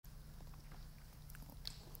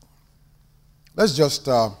Let's just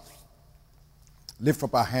lift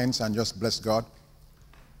up our hands and just bless God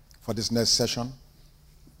for this next session.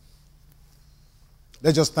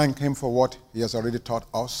 Let's just thank Him for what He has already taught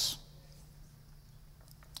us.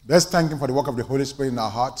 Let's thank Him for the work of the Holy Spirit in our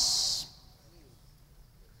hearts.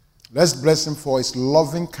 Let's bless Him for His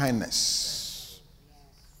loving kindness,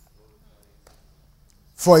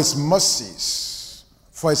 for His mercies,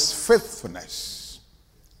 for His faithfulness.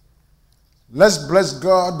 Let's bless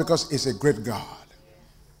God because He's a great God.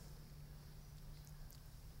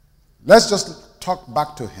 Let's just talk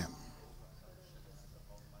back to Him.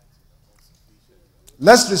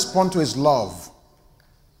 Let's respond to His love.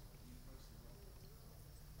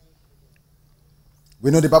 We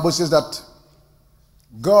know the Bible says that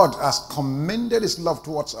God has commended His love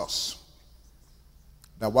towards us,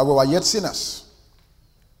 that while we were yet sinners,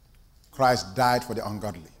 Christ died for the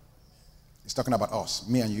ungodly. He's talking about us,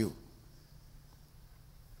 me and you.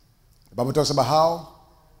 The Bible talks about how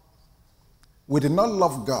we did not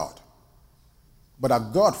love God, but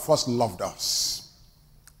that God first loved us.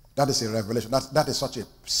 That is a revelation. That is such a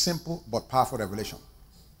simple but powerful revelation.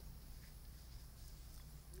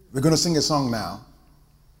 We're going to sing a song now.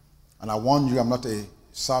 And I warn you, I'm not a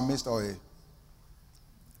psalmist or a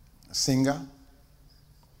singer.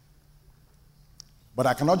 But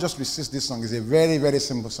I cannot just resist this song. It's a very, very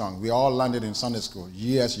simple song. We all learned it in Sunday school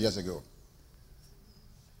years ago.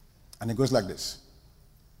 And it goes like this.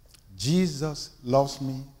 Jesus loves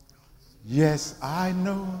me. Yes, I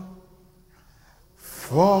know.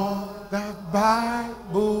 For the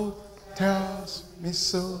Bible tells me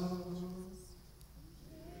so.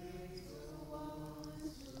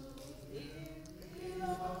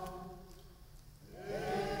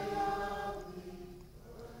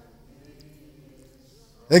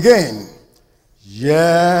 Again.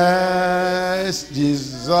 Yes,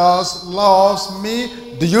 Jesus loves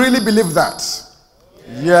me. Do you really believe that?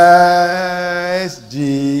 Yes,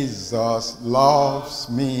 Jesus loves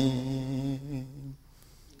me.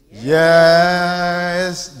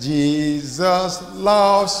 Yes, Jesus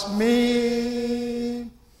loves me.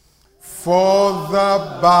 For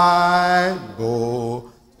the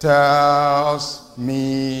Bible tells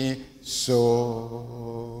me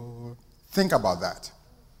so. Think about that.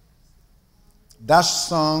 That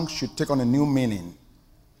song should take on a new meaning.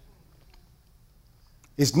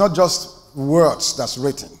 It's not just words that's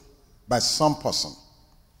written by some person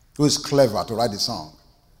who is clever to write the song,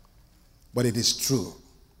 but it is true.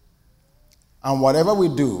 And whatever we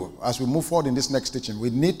do as we move forward in this next teaching, we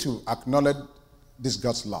need to acknowledge this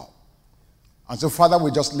God's love. And so, Father,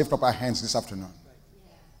 we just lift up our hands this afternoon.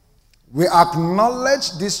 We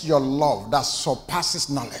acknowledge this, your love that surpasses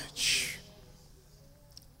knowledge.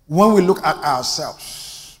 When we look at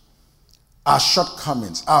ourselves, our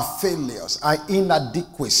shortcomings, our failures, our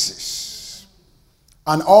inadequacies,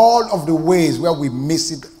 and all of the ways where we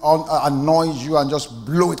miss it, annoy you, and just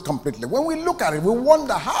blow it completely. When we look at it, we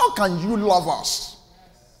wonder, how can you love us?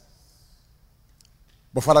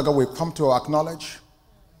 But Father God, we come to acknowledge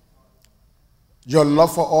your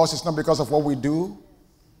love for us is not because of what we do.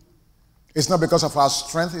 It's not because of our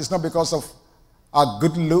strength. It's not because of our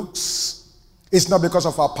good looks. It's not because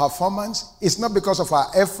of our performance. It's not because of our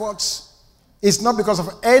efforts. It's not because of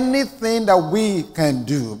anything that we can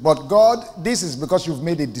do. But God, this is because you've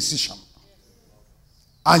made a decision.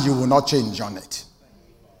 And you will not change on it.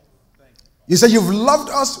 You say you've loved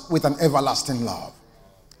us with an everlasting love.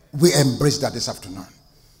 We embrace that this afternoon.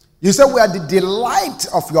 You say we are the delight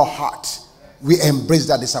of your heart. We embrace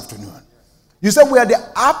that this afternoon. You say we are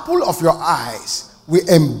the apple of your eyes. We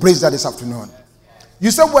embrace that this afternoon.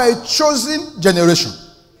 You said we're a chosen generation,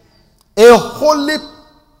 a holy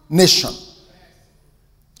nation.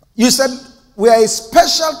 You said we are a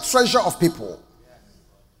special treasure of people.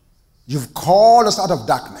 You've called us out of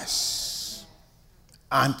darkness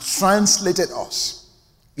and translated us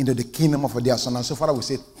into the kingdom of a dear Son. And so, Father, we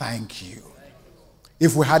say thank you.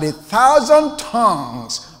 If we had 1,000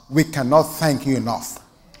 tongues, we cannot thank you enough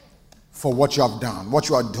for what you have done, what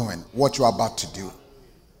you are doing, what you are about to do.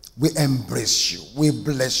 We embrace you. We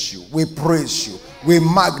bless you. We praise you. We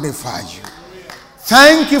magnify you.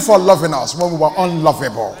 Thank you for loving us when we were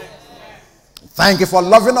unlovable. Thank you for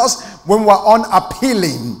loving us when we were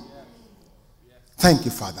unappealing. Thank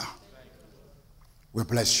you, Father. We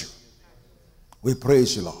bless you. We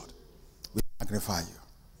praise you, Lord. We magnify you.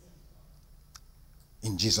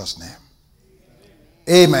 In Jesus' name.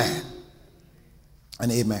 Amen.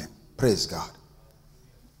 And amen. Praise God.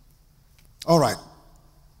 All right.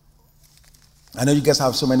 I know you guys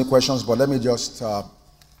have so many questions, but let me just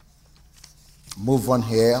move on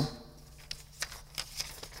here.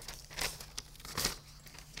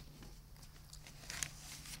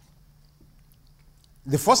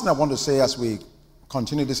 The first thing I want to say as we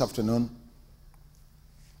continue this afternoon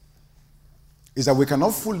is that we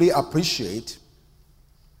cannot fully appreciate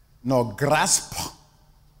nor grasp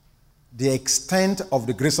the extent of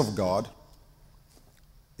the grace of God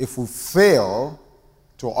if we fail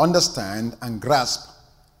to understand and grasp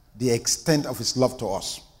the extent of his love to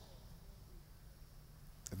us.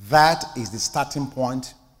 That is the starting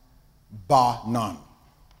point, bar none.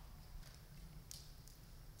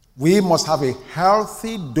 We must have a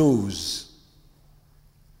healthy dose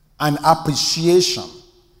and appreciation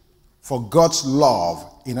for God's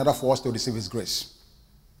love in order for us to receive his grace.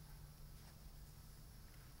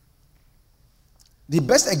 The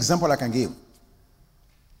best example I can give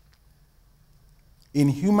in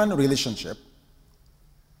human relationship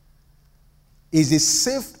is a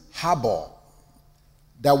safe harbor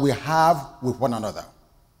that we have with one another.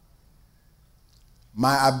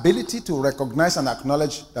 My ability to recognize and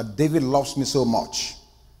acknowledge that David loves me so much,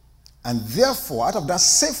 and therefore out of that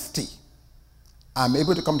safety I'm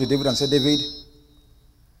able to come to David and say, David,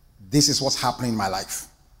 this is what's happening in my life.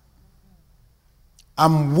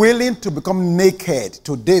 I'm willing to become naked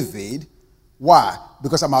to David. Why?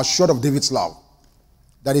 Because I'm assured of David's love.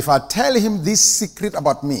 That if I tell him this secret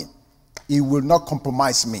about me, he will not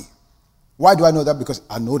compromise me. Why do I know that? Because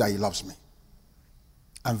I know that he loves me.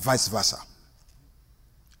 And vice versa.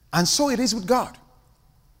 And so it is with God.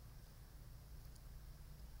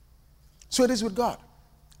 So it is with God.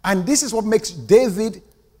 And this is what makes David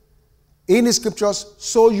in his scriptures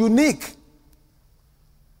so unique.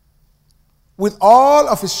 With all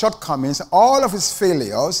of his shortcomings, all of his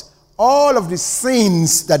failures, all of the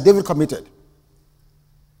sins that David committed,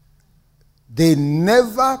 they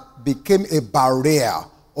never became a barrier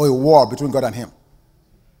or a wall between God and him.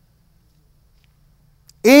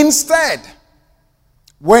 Instead,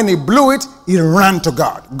 when he blew it, he ran to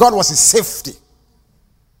God. God was his safety.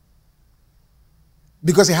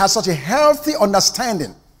 Because he had such a healthy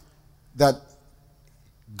understanding that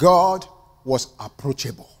God was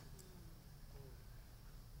approachable.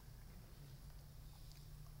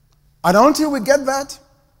 And until we get that,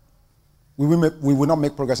 we will not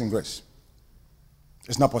make progress in grace.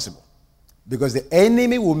 It's not possible. Because the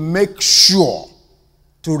enemy will make sure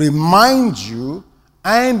to remind you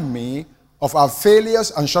and me of our failures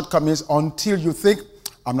and shortcomings until you think,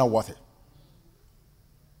 I'm not worth it.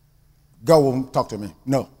 God won't talk to me.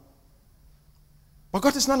 No. But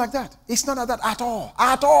God is not like that. It's not like that at all.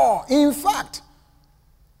 At all. In fact,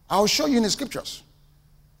 I'll show you in the scriptures.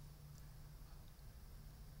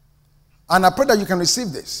 And I pray that you can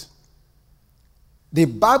receive this. The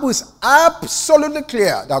Bible is absolutely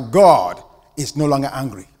clear that God is no longer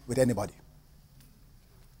angry with anybody.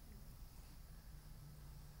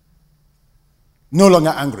 No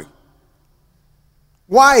longer angry.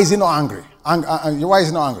 Why is he not angry? Why is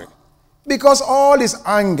he not angry? Because all his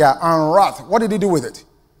anger and wrath, what did he do with it?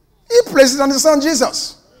 He placed it on his son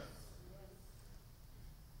Jesus.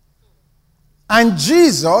 And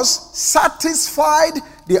Jesus satisfied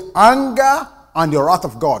the anger and the wrath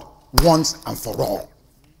of God once and for all.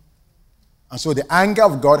 And so the anger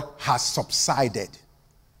of God has subsided.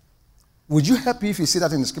 Would you help me if you see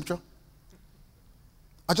that in the scripture?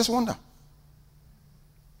 I just wonder.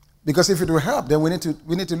 Because if it will help, then we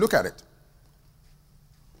need to look at it.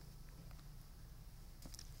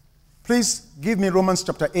 Please give me Romans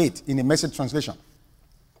chapter 8 in the Message translation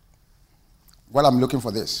while I'm looking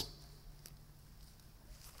for this.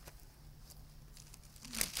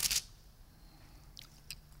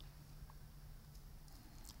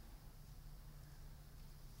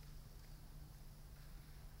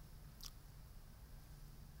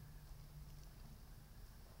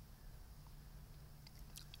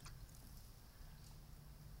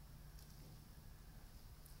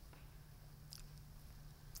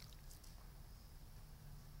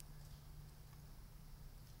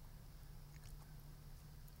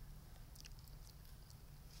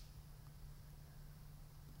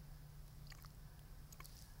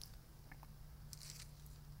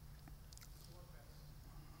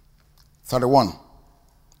 (31).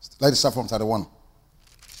 Let's start from 31.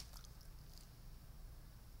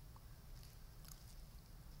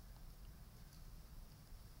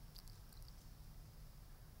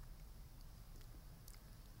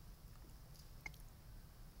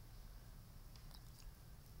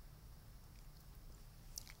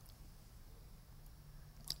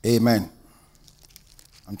 Amen.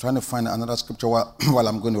 I'm trying to find another scripture while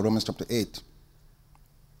I'm going to Romans chapter 8.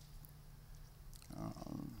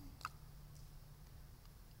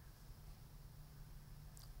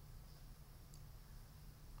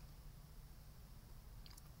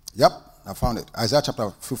 Yep, I found it. Isaiah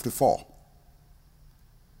chapter 54.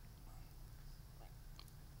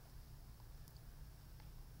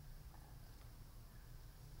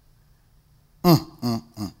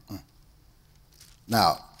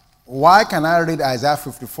 Now, why can I read Isaiah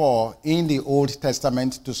 54 in the Old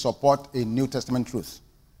Testament to support a New Testament truth?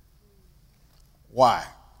 Why?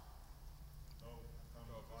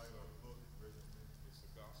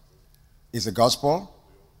 It's a gospel.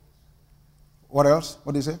 What else?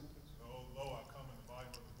 What do you say?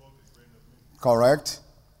 Correct.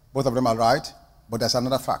 Both of them are right. But there's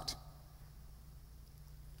another fact.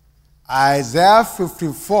 Isaiah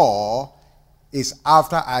 54 is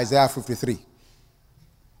after Isaiah 53.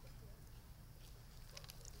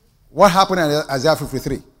 What happened in Isaiah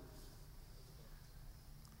 53?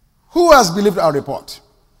 Who has believed our report?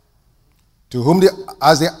 To whom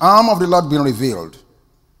has the arm of the Lord been revealed?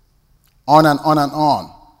 On and on and on.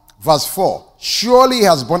 Verse 4. Surely he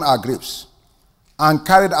has borne our griefs and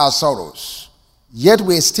carried our sorrows. Yet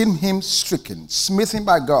we esteem him stricken, smitten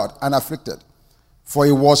by God, and afflicted. For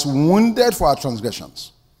he was wounded for our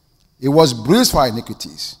transgressions. He was bruised for our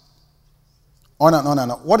iniquities. On and on and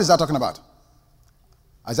on. What is that talking about?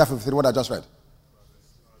 Isaiah 53, what I just read.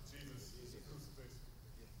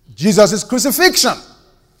 Jesus' crucifixion.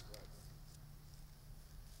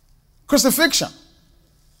 Crucifixion.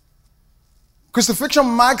 Crucifixion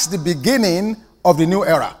marks the beginning of the new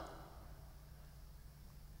era.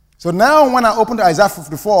 So now when I open to Isaiah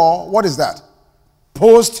 54, what is that?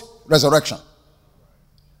 Post-resurrection.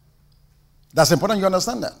 That's important you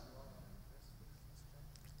understand that.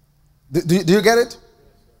 Do you get it?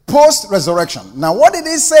 Post-resurrection. Now what did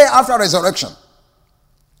he say after resurrection?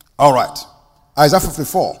 All right. Isaiah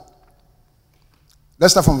 54.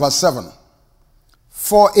 Let's start from verse 7.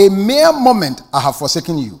 For a mere moment I have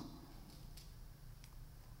forsaken you.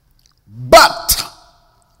 But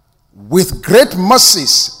with great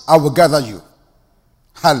mercies I will gather you.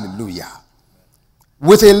 Hallelujah.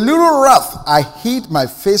 With a little wrath I hid my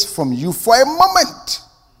face from you for a moment.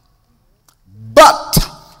 But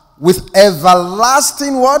with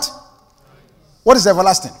everlasting what? What is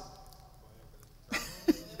everlasting?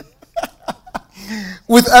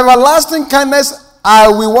 With everlasting kindness I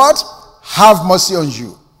will what? Have mercy on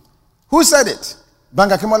you. Who said it?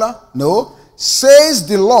 Banga Kimola? No. Says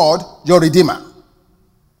the Lord your Redeemer.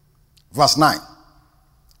 Verse 9.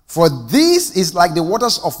 For this is like the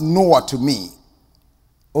waters of Noah to me.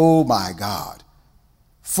 Oh my God.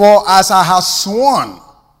 For as I have sworn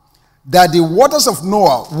that the waters of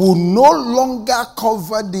Noah will no longer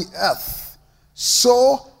cover the earth,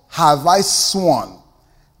 so have I sworn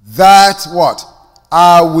that what?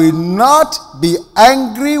 I will not be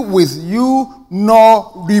angry with you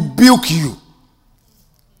nor rebuke you.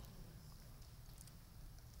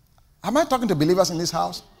 Am I talking to believers in this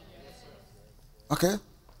house? Okay.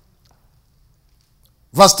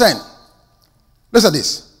 Verse 10. Listen at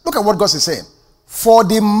this. Look at what God is saying. For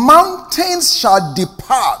the mountains shall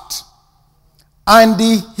depart and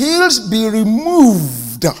the hills be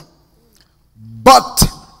removed, but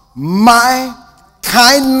my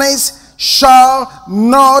kindness shall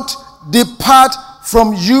not depart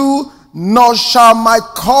from you, nor shall my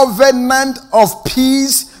covenant of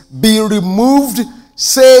peace be removed,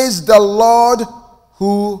 says the Lord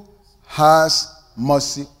who has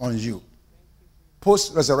mercy on you.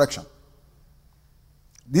 Post-resurrection.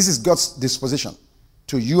 This is God's disposition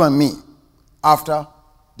to you and me after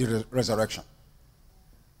the resurrection.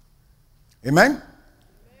 Amen?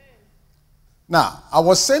 Now, I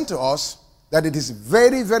was saying to us that it is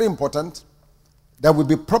very, very important that we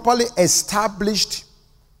be properly established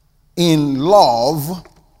in love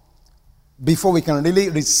before we can really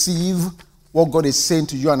receive what God is saying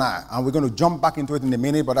to you and I. And we're going to jump back into it in a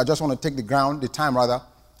minute, but I just want to take the time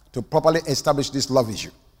to properly establish this love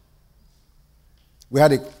issue. We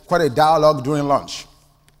had quite a dialogue during lunch.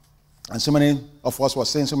 And so many of us were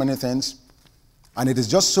saying so many things. And it is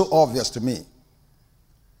just so obvious to me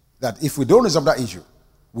that if we don't resolve that issue,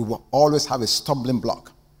 we will always have a stumbling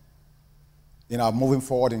block in our moving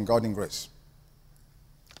forward in God in grace.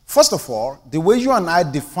 First of all, the way you and I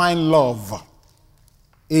define love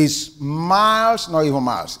is miles, not even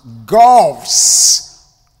miles,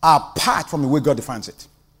 gulfs apart from the way God defines it.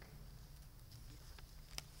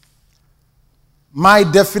 My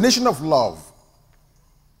definition of love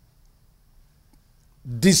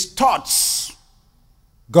distorts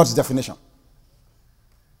God's definition.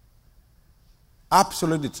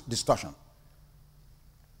 Absolute distortion.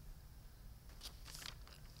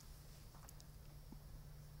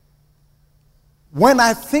 When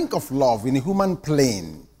I think of love in a human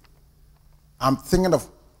plane, I'm thinking of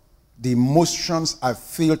the emotions I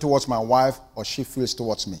feel towards my wife or she feels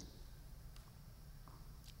towards me.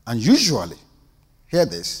 And usually, hear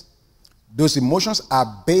this, those emotions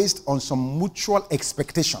are based on some mutual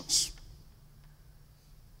expectations.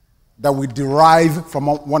 that we derive from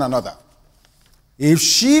one another. If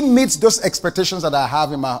she meets those expectations that I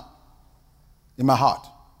have in my heart,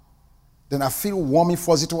 then I feel warm and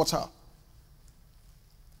fuzzy towards her.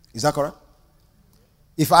 Is that correct?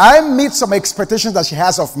 If I meet some expectations that she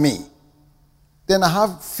has of me, then I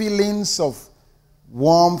have feelings of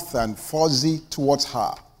warmth and fuzzy towards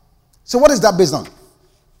her. So what is that based on?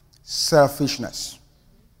 Selfishness.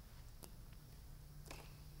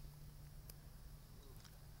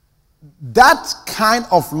 That kind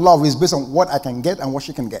of love is based on what I can get and what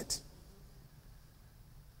she can get.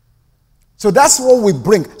 So that's what we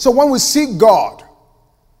bring. So when we see God,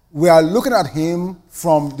 we are looking at him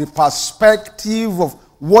from the perspective of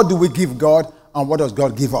what do we give God and what does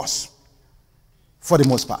God give us. For the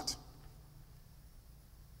most part.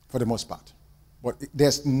 For the most part. But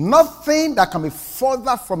there's nothing that can be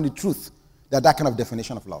further from the truth than that kind of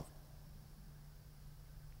definition of love.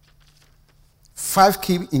 5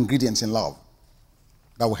 key ingredients in love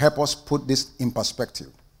that will help us put this in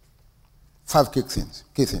perspective. 5 key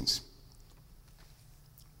things.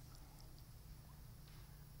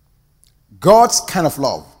 God's kind of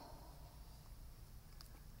love.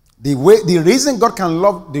 The reason God can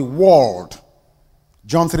love the world,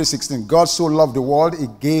 John 3:16, God so loved the world, he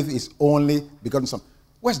gave his only begotten son.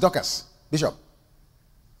 Where's Dorcas? Bishop?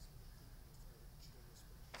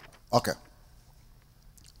 Okay.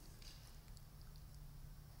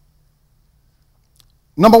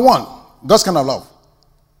 Number 1, God's kind of love.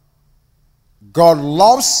 God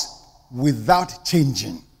loves without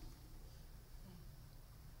changing.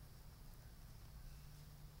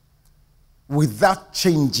 Without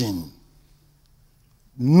changing.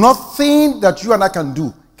 Nothing that you and I can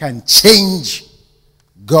do can change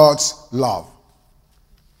God's love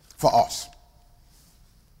for us.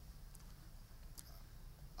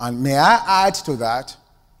 And may I add to that,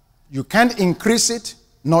 you can't increase it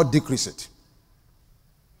nor decrease it.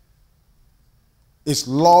 His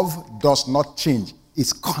love does not change.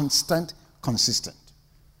 It's constant, consistent.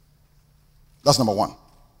 That's number 1.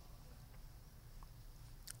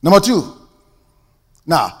 Number 2.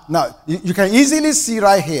 Now, you can easily see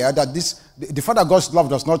right here that the fact that God's love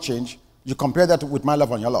does not change, you compare that with my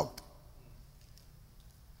love and your love.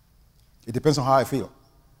 It depends on how I feel.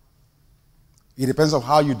 It depends on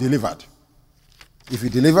how you delivered. If you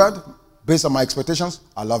delivered based on my expectations,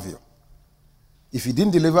 I love you. If you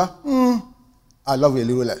didn't deliver, I love you a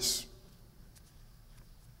little less.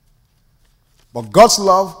 But God's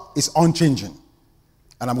love is unchanging.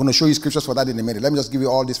 And I'm going to show you scriptures for that in a minute. Let me just give you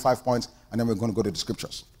all these 5 points, and then we're going to go to the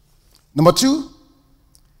scriptures. Number 2,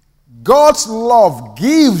 God's love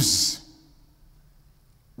gives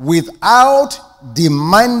without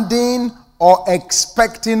demanding or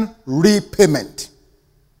expecting repayment.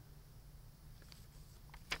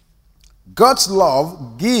 God's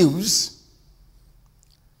love gives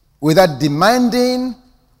without demanding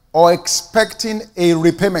or expecting a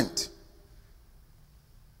repayment.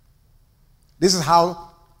 This is how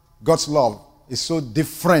God's love is so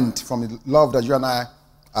different from the love that you and I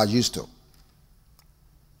are used to.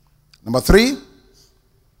 Number 3,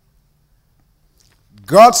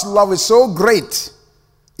 God's love is so great,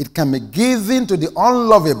 it can be given to the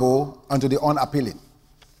unlovable and to the unappealing.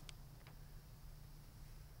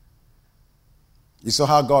 You saw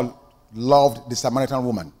how God loved the Samaritan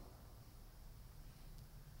woman.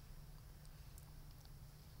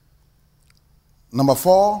 Number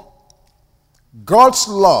 4, God's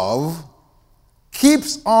love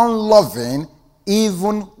keeps on loving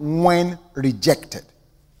even when rejected.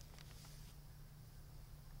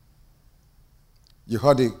 You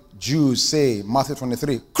heard the Jews say, Matthew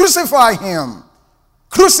 23, crucify him.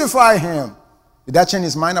 Crucify him. Did that change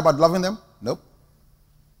his mind about loving them? Nope.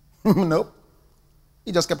 Nope.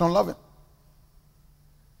 He just kept on loving.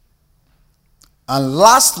 And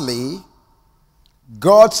lastly,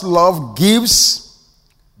 God's love gives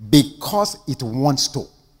because it wants to.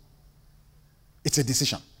 It's a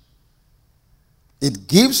decision. It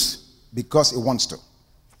gives because it wants to.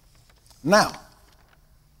 Now,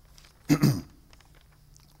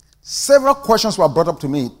 several questions were brought up to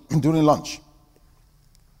me during lunch,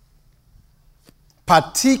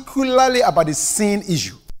 particularly about the sin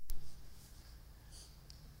issue.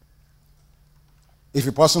 If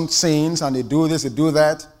a person sins and they do this, they do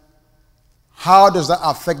that, how does that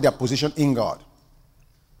affect their position in God?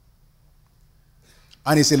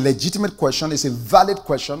 And it's a legitimate question, it's a valid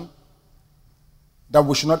question that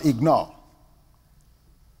we should not ignore.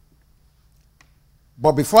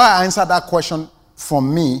 But before I answer that question for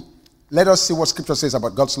me, let us see what Scripture says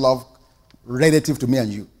about God's love relative to me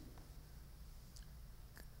and you.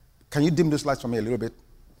 Can you dim those lights for me a little bit?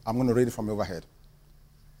 I'm going to read it from overhead.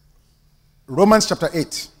 Romans chapter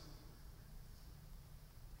 8.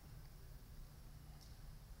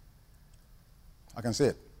 I can see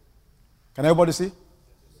it. Can everybody see?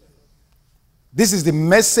 This is the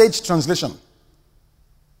Message translation.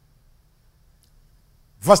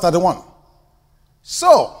 Verse 31.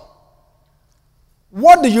 So,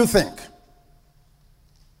 what do you think?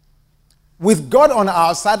 With God on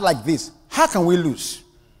our side like this, how can we lose?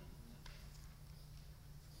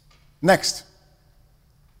 Next.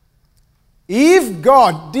 If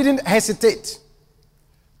God didn't hesitate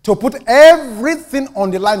to put everything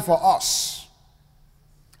on the line for us,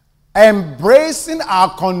 embracing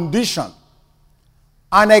our condition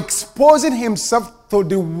and exposing himself to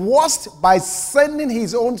the worst by sending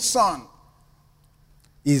his own son,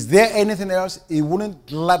 is there anything else he wouldn't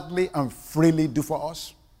gladly and freely do for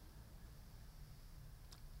us?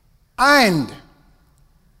 And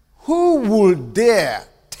who will dare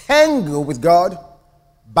tangle with God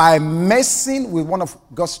by messing with one of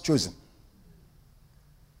God's chosen?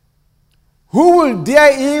 Who will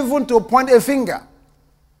dare even to point a finger?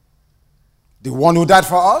 The one who died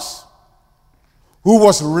for us, who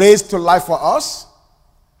was raised to life for us,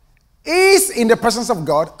 is in the presence of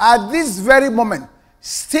God at this very moment,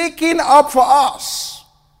 sticking up for us.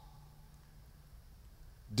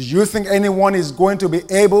 Do you think anyone is going to be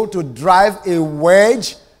able to drive a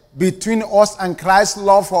wedge between us and Christ's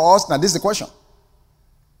love for us? Now, this is the question.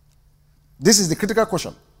 This is the critical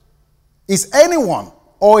question. Is anyone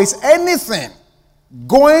or is anything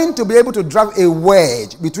going to be able to drive a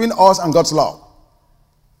wedge between us and God's love?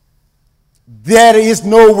 There is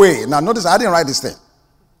no way. Now, notice I didn't write this thing.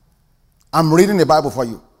 I'm reading the Bible for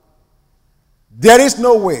you. There is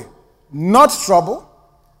no way. Not trouble,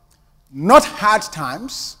 not hard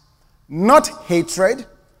times, not hatred,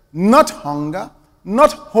 not hunger,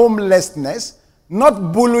 not homelessness,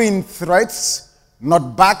 not bullying threats,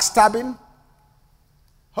 not backstabbing.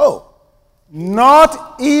 Oh,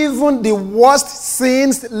 not even the worst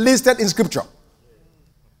sins listed in Scripture.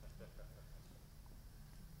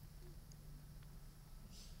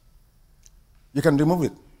 You can remove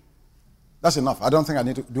it. That's enough. I don't think I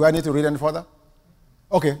need to. Do I need to read any further?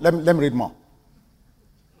 Okay, let me read more.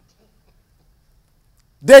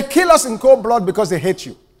 They kill us in cold blood because they hate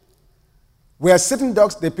you. We are sitting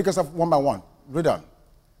dogs, they pick us up one by one. Read on.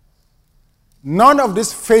 None of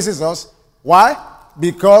this phases us. Why?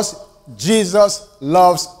 Because Jesus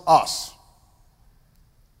loves us.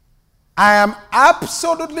 I am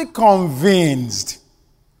absolutely convinced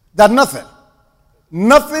that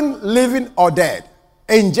nothing living or dead,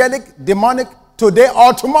 angelic, demonic, today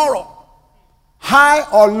or tomorrow, high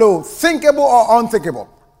or low, thinkable or unthinkable,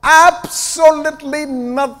 absolutely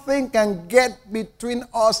nothing can get between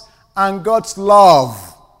us and God's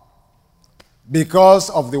love because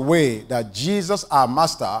of the way that Jesus, our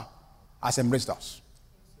Master, has embraced us.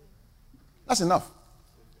 That's enough.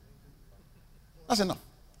 That's enough.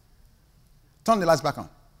 Turn the lights back on.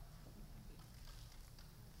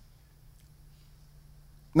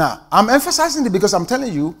 Now, I'm emphasizing it because I'm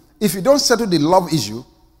telling you, if you don't settle the love issue,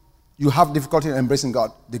 you have difficulty in embracing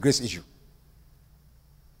God, the grace issue.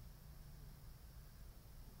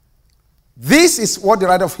 This is what the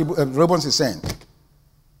writer of Romans is saying.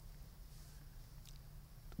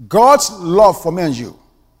 God's love for me and you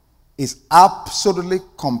is absolutely,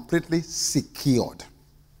 completely secured.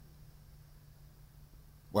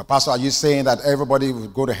 Well, Pastor, are you saying that everybody will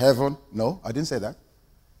go to heaven? No, I didn't say that.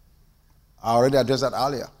 I already addressed that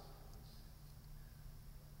earlier.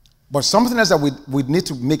 But something else that we need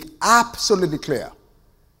to make absolutely clear.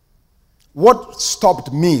 What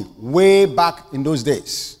stopped me way back in those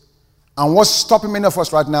days, and what's stopping many of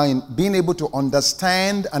us right now in being able to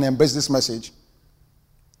understand and embrace this message,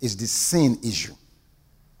 is the sin issue.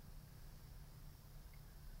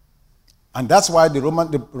 And that's why the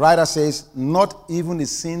writer says, not even the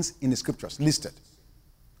sins in the scriptures listed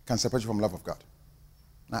can separate you from the love of God.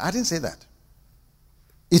 Now, I didn't say that.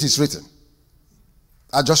 It is written.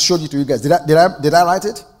 I just showed it to you guys. Did I write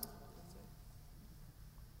it?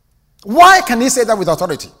 Why can he say that with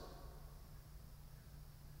authority?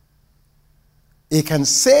 He can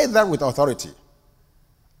say that with authority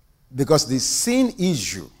because the sin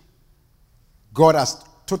issue, God has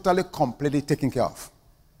totally, completely taken care of.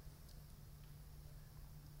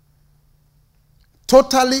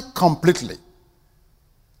 Totally, completely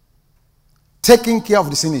taking care of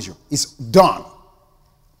the sin issue. It's done.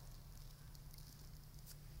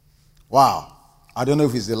 Wow. I don't know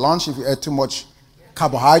if it's the lunch, if you ate too much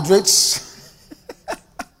carbohydrates.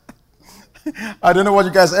 I don't know what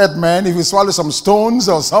you guys ate, man. If you swallowed some stones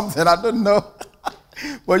or something, I don't know.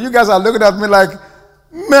 But you guys are looking at me like,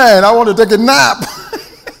 man, I want to take a nap.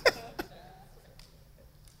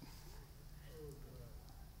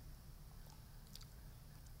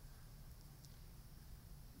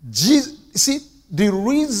 See, the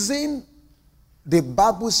reason the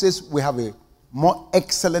Bible says we have a more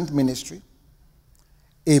excellent ministry,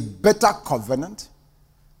 a better covenant,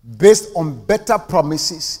 based on better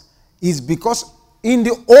promises, is because in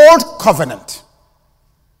the old covenant,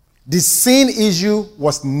 the sin issue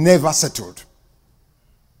was never settled.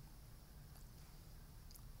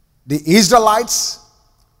 The Israelites,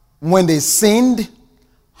 when they sinned,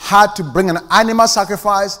 had to bring an animal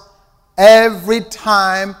sacrifice every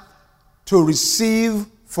time to receive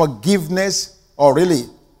forgiveness, or really,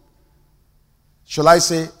 shall I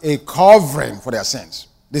say, a covering for their sins.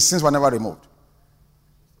 The sins were never removed.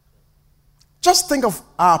 Just think of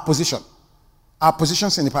our positions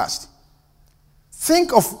in the past.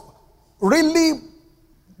 Think of really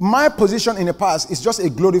my position in the past is just a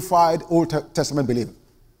glorified Old Testament believer.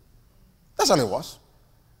 That's all it was.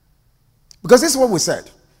 Because this is what we said.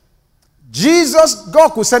 God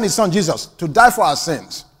could send his son Jesus to die for our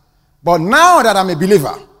sins. But now that I'm a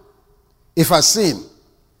believer, if I sin,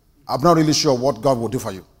 I'm not really sure what God will do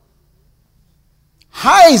for you.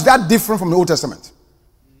 How is that different from the Old Testament?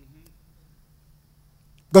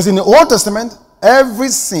 Because in the Old Testament, every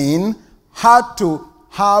sin had to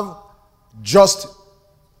have just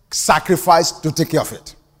sacrifice to take care of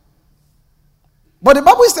it. But the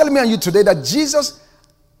Bible is telling me and you today that Jesus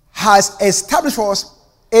has established for us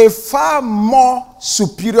a far more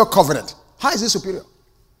superior covenant. How is it superior?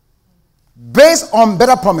 Based on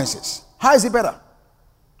better promises. How is it better?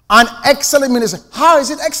 An excellent ministry. How is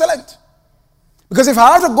it excellent? Because if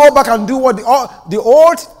I have to go back and do what the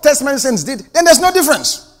Old Testament saints did, then there's no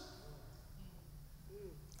difference.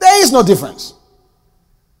 There is no difference.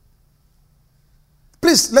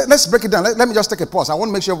 Please, let's break it down. Let me just take a pause. I want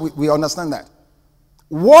to make sure we understand that.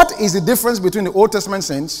 What is the difference between the Old Testament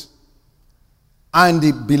saints and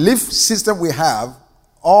the belief system we have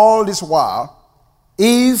all this while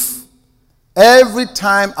if every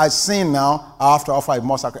time I sin now, I have to offer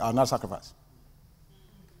another sacrifice?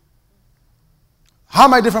 How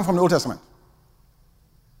am I different from the Old Testament?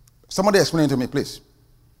 Somebody explain it to me, please.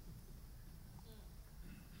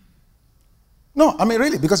 No, I mean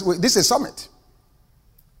really, because this is a summit.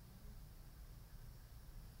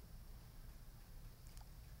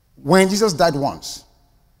 When Jesus died once,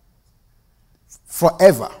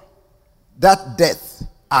 forever, that death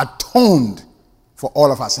atoned for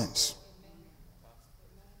all of our sins.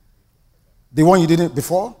 The one you did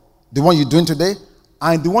before, the one you're doing today,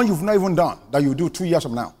 and the one you've not even done, that you do 2 years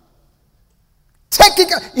from now. Take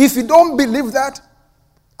it. If you don't believe that,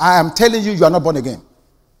 I am telling you, you are not born again.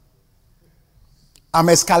 I'm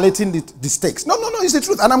escalating the stakes. No, it's the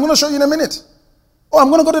truth. And I'm going to show you in a minute. I'm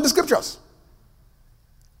going to go to the scriptures.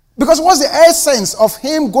 Because what's the essence of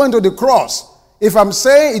him going to the cross? If I'm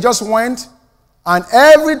saying he just went, and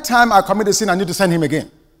every time I commit a sin, I need to send him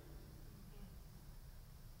again.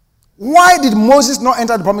 Why did Moses not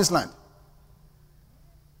enter the promised land?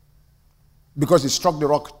 Because he struck the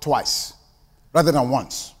rock twice, rather than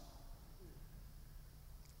once.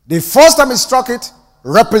 The first time he struck it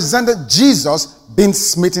represented Jesus being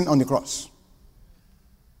smitten on the cross.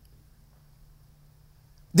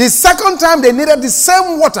 The second time they needed the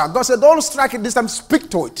same water. God said, don't strike it this time, speak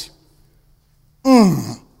to it.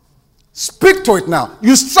 Speak to it now.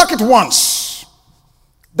 You struck it once.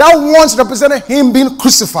 That once represented him being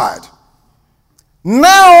crucified.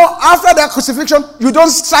 Now, after that crucifixion, you don't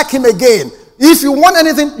strike him again. If you want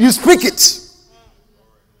anything, you speak it.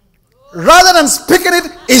 Rather than speaking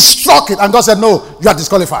it, he struck it. And God said, no, you are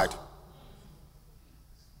disqualified.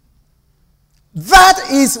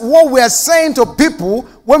 That is what we are saying to people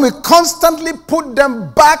when we constantly put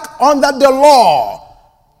them back under the law.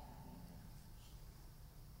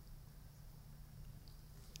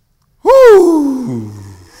 Whoo!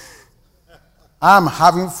 I'm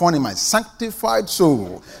having fun in my sanctified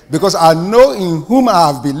soul because I know in whom I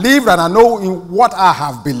have believed and I know in what I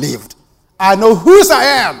have believed. I know whose I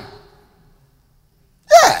am.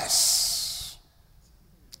 Yes.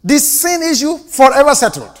 This sin issue forever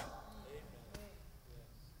settled.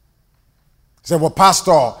 Say, well,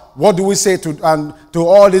 Pastor, what do we say to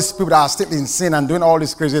all these people that are still in sin and doing all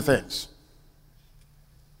these crazy things?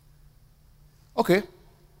 Okay.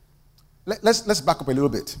 Let's back up a little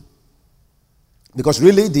bit. Because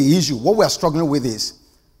really the issue, what we are struggling with is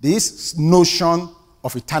this notion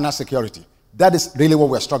of eternal security. That is really what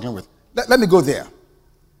we are struggling with. Let me go there.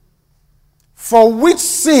 For which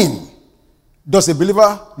sin does a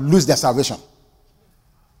believer lose their salvation?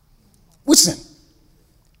 Which sin?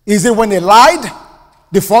 Is it when they lied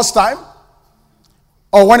the first time?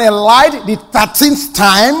 Or when they lied the 13th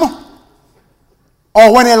time?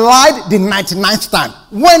 Or when they lied the 99th time?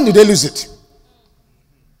 When did they lose it?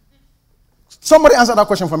 Somebody answer that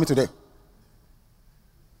question for me today.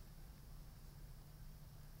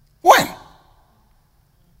 When?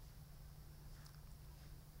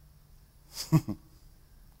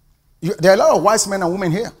 There are a lot of wise men and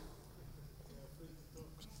women here.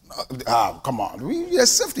 Come on.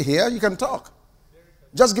 There's safety here. You can talk.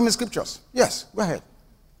 Just give me scriptures. Yes, go ahead.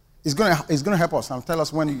 It's going to help us and tell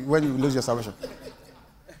us when you lose your salvation.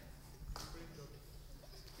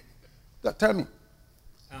 Tell me.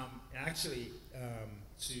 Actually,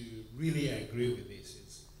 to really agree with this,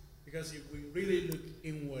 it's because if we really look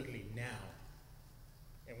inwardly now,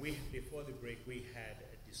 and before the break we had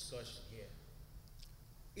a discussion here.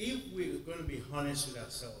 If we're going to be honest with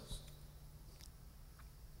ourselves,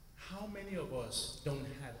 how many of us don't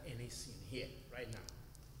have any sin here right now?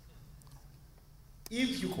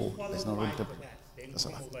 If you qualify for that, then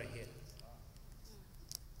come over here.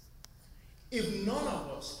 If none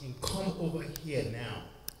of us can come over here now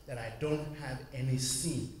that I don't have any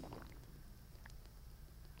sin,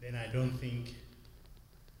 then I don't think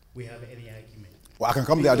we have any argument. Well, I can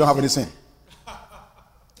come there. I don't have any sin.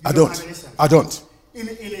 I don't.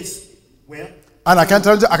 Well, and I can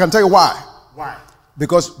tell you why. Why?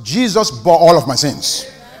 Because Jesus bore all of my sins.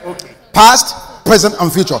 Okay. Past, present,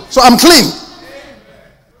 and future. So I'm clean.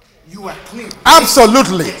 You are clean.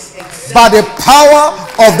 Absolutely. Yes, exactly. By the power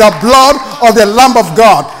of the blood of the Lamb of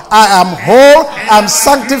God, I am whole, I'm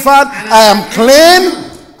sanctified, I am clean.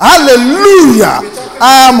 Hallelujah.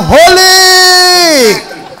 I am holy.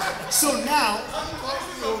 So now,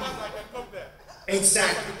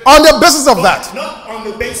 exactly. On the basis of that. Not on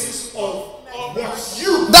the basis of what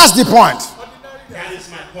you. That's the point. That is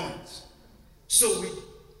my point. So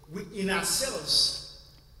we in ourselves,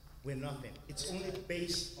 we're nothing. It's only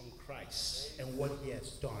based on Christ and what He has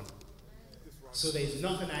done. So there's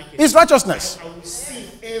nothing I can. It's righteousness. I will sin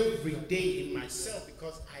every day in myself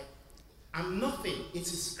because I'm nothing. It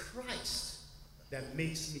is Christ that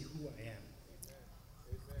makes me who I am.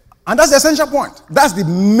 And that's the essential point. That's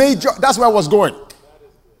where I was going.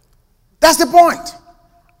 That's the point.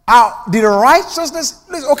 The righteousness.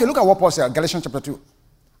 Okay, look at what Paul said, Galatians chapter 2.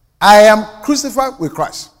 I am crucified with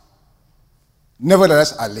Christ.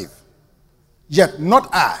 Nevertheless, I live. Yet not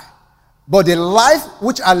I, but the life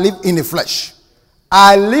which I live in the flesh,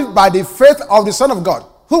 I live by the faith of the Son of God.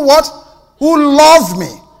 Who what? Who loved me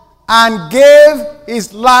and gave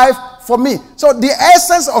his life for me. So the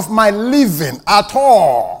essence of my living at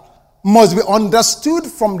all must be understood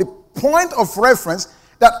from the point of reference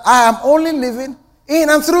that I am only living in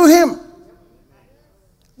and through him.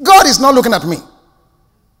 God is not looking at me.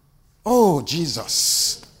 Oh,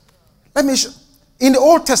 Jesus. Let me show. In the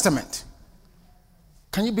Old Testament,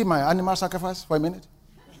 can you be my animal sacrifice for a minute?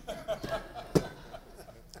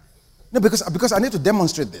 No, because I need to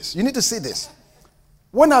demonstrate this. You need to see this.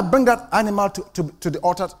 When I bring that animal to the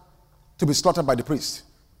altar to be slaughtered by the priest,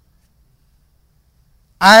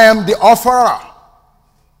 I am the offerer.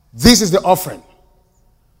 This is the offering.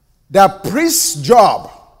 The priest's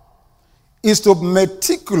job is to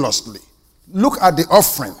meticulously look at the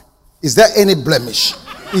offering. Is there any blemish?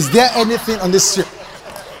 Is there anything on this strip?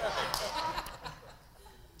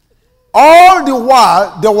 All the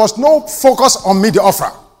while, there was no focus on me, the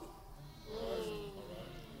offerer.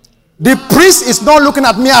 The priest is not looking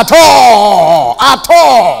at me at all. At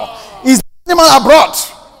all. Is the animal I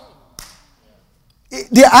brought.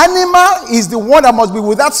 The animal is the one that must be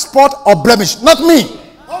without spot or blemish, not me.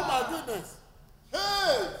 Oh my goodness.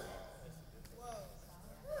 Hey.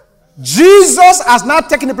 Jesus has now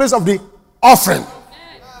taken the place of the offering.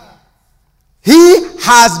 He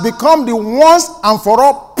has become the once and for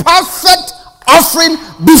all perfect offering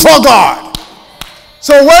before God.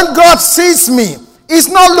 So when God sees me, he's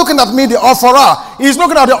not looking at me, the offerer. He's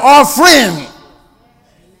looking at the offering.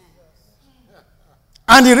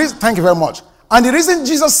 And the reason, thank you very much. And the reason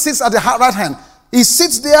Jesus sits at the right hand, he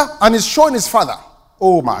sits there and is showing his Father.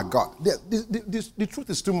 Oh my God. The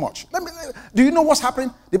truth is too much. Do you know what's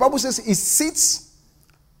happening? The Bible says he sits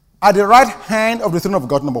at the right hand of the throne of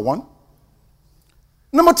God, number one.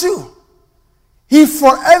 Number two, he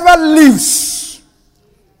forever lives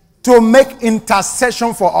to make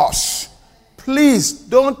intercession for us. Please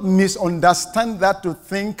don't misunderstand that to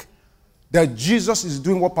think that Jesus is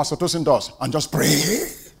doing what Pastor Tosin does and just pray.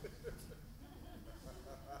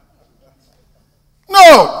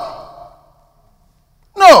 No.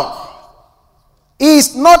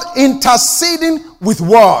 He's not interceding with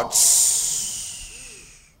words.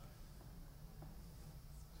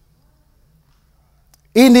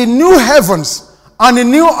 In the new heavens and the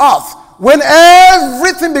new earth, when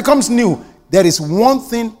everything becomes new, there is one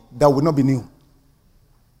thing that will not be new.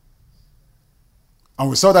 And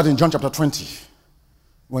we saw that in John chapter 20.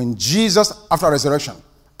 When Jesus, after resurrection,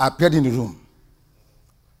 appeared in the room.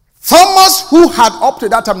 Thomas, who had up to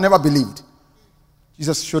that time never believed,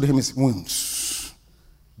 Jesus showed him his wounds.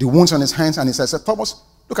 The wounds on his hands, and he said, Thomas,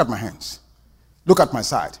 look at my hands. Look at my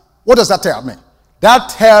side. What does that tell me? That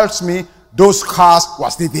tells me those scars were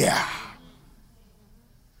still there.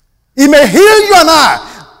 He may heal you and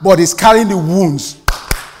I, but he's carrying the wounds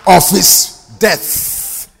of his death.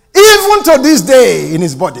 Even to this day in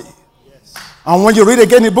his body. Yes. And when you read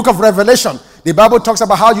again in the book of Revelation, the Bible talks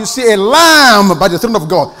about how you see a lamb by the throne of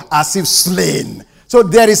God as if slain. So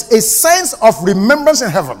there is a sense of remembrance in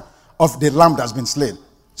heaven of the lamb that's been slain.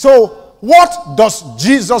 So what does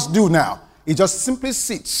Jesus do now? He just simply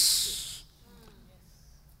sits.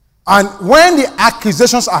 And when the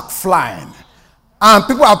accusations are flying, and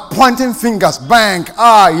people are pointing fingers, bank,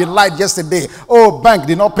 you lied yesterday. Oh, bank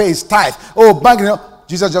did not pay his tithe. Oh, bank did not.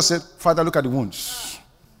 Jesus just said, Father, look at the wounds.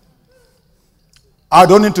 I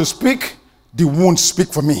don't need to speak. The wounds speak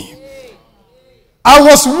for me. I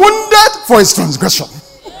was wounded for his transgression.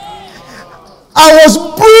 I was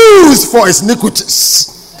bruised for his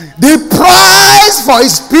iniquities. The price for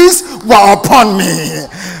his peace were upon me.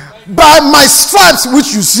 By my stripes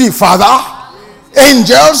which you see, Father,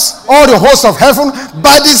 angels, all the hosts of heaven,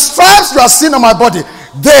 by the stripes you are seeing on my body,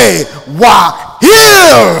 they were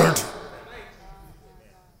healed.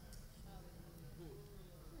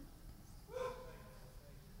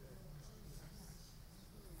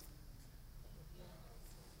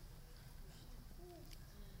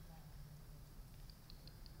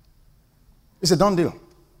 It's a done deal.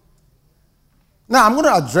 Now I'm going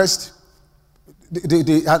to address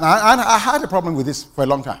I had a problem with this for a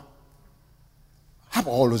long time. How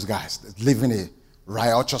about all those guys living a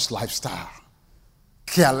riotous lifestyle,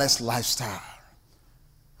 careless lifestyle,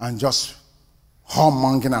 and just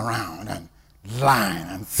whoremongering around and lying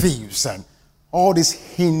and thieves and all these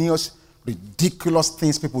heinous, ridiculous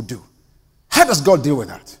things people do? How does God deal with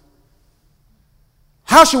that?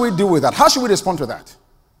 How should we deal with that? How should we respond to that?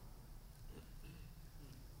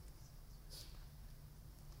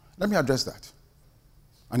 Let me address that.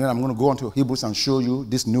 And then I'm going to go on to Hebrews and show you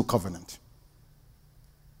this new covenant.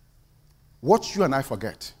 What you and I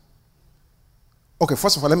forget. Okay,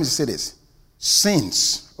 first of all, let me say this.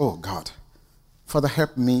 Sins. Oh, God. Father,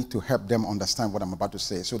 help me to help them understand what I'm about to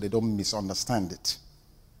say so they don't misunderstand it.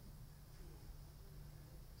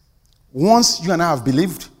 Once you and I have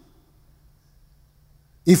believed,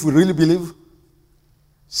 if we really believe,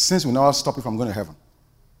 sins will never stop you from going to heaven.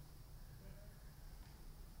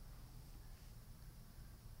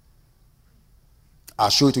 I'll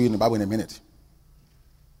show it to you in the Bible in a minute.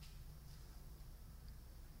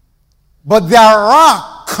 But there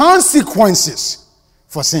are consequences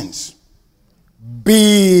for sins.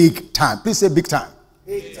 Big time. Please say big time.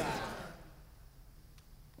 Big time.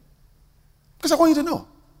 Because I want you to know,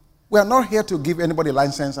 we are not here to give anybody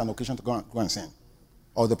license and occasion to go and sin.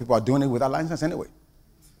 Or the people are doing it without license anyway.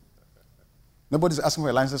 Nobody's asking for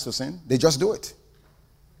a license to sin. They just do it.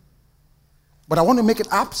 But I want to make it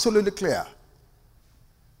absolutely clear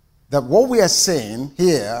that what we are saying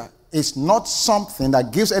here is not something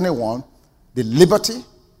that gives anyone the liberty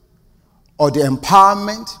or the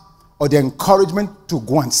empowerment or the encouragement to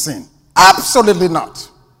go and sin. Absolutely not.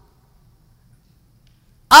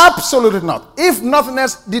 Absolutely not. If nothing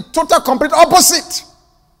else, the total complete opposite.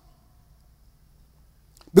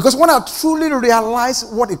 Because when I truly realize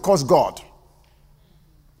what it costs God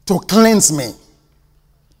to cleanse me,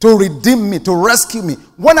 to redeem me, to rescue me,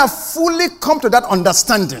 when I fully come to that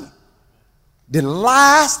understanding, the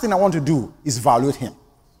last thing I want to do is violate him.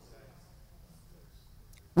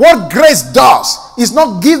 What grace does is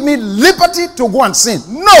not give me liberty to go and sin.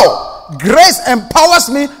 No. Grace empowers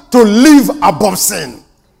me to live above sin.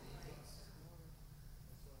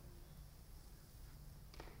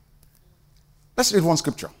 Let's read one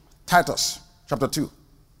scripture. Titus chapter 2.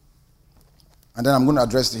 And then I'm going to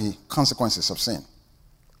address the consequences of sin.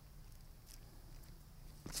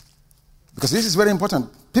 Because this is very important.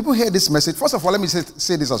 People hear this message. First of all, let me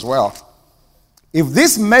say this as well. If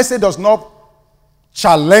this message does not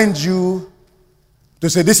challenge you to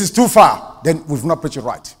say this is too far, then we've not preached it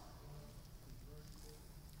right.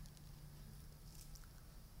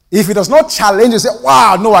 If it does not challenge you, say,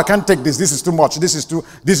 wow, no, I can't take this. This is too much. This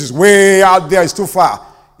is way out there. It's too far.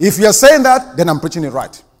 If you're saying that, then I'm preaching it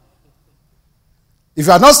right. If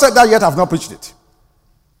you have not said that yet, I've not preached it.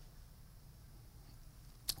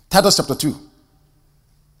 Titus chapter 2,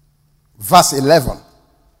 verse 11.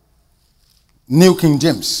 New King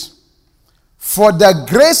James. For the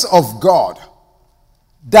grace of God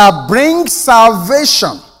that brings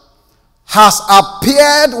salvation has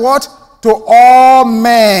appeared what? To all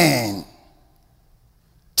men,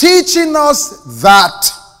 teaching us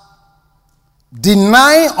that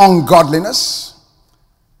denying ungodliness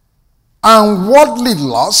and worldly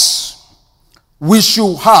lust, we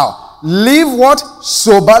should have live what?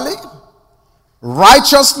 Soberly,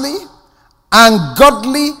 righteously, and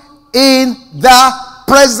godly in the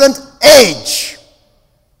present age.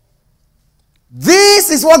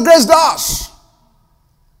 This is what grace does.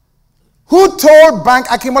 Who told Bank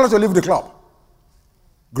Akimola to leave the club?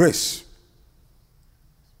 Grace.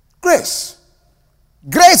 Grace.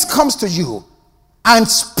 Grace comes to you and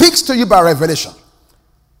speaks to you by revelation.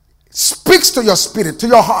 Speaks to your spirit, to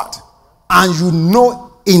your heart, and you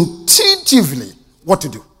know intuitively what to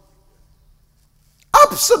do.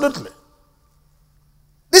 Absolutely.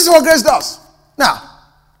 This is what grace does. Now,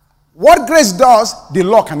 what grace does, the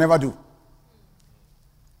law can never do.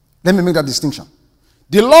 Let me make that distinction.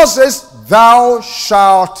 The law says, thou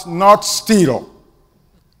shalt not steal.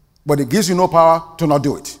 But it gives you no power to not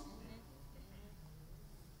do it.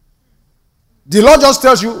 The law just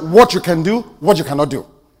tells you what you can do, what you cannot do.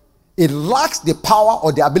 It lacks the power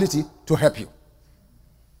or the ability to help you.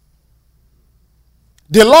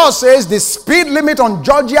 The law says the speed limit on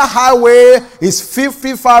Georgia Highway is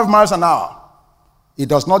 55 miles an hour. It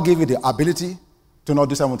does not give you the ability to not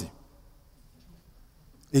do 70.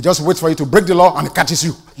 It just waits for you to break the law and it catches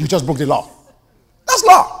you. You just broke the law. That's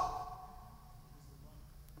law.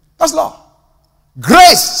 That's law.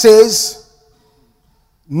 Grace says,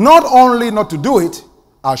 not only not to do it,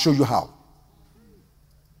 I'll show you how.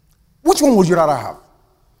 Which one would you rather have?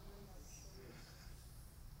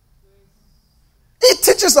 It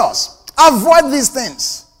teaches us, avoid these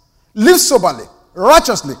things. Live soberly,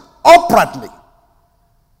 righteously, uprightly.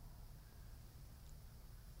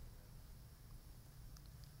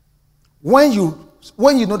 When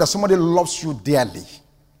you know that somebody loves you dearly,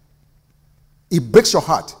 it breaks your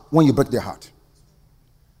heart when you break their heart.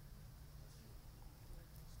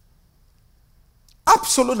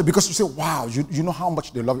 Absolutely, because you say, wow, you know how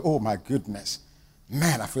much they love you. Oh my goodness.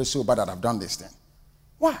 Man, I feel so bad that I've done this thing.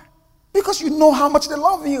 Why? Because you know how much they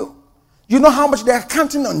love you. You know how much they're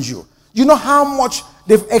counting on you. You know how much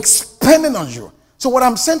they've expended on you. So what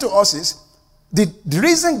I'm saying to us is, the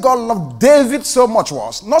reason God loved David so much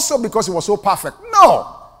was not so because he was so perfect.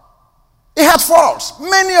 No. He had faults,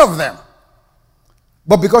 many of them.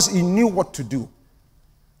 But because he knew what to do,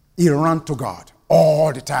 he ran to God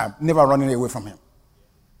all the time, never running away from him.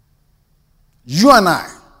 You and I,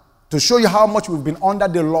 to show you how much we've been under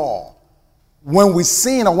the law, when we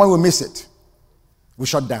sin or when we miss it, we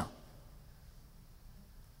shut down.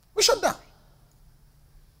 We shut down.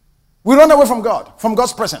 We run away from God, from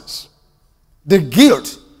God's presence. The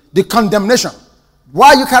guilt, the condemnation. Why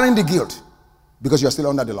are you carrying the guilt? Because you're still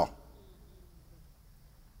under the law.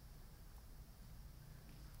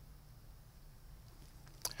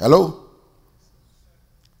 Hello?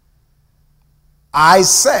 I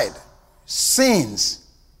said sins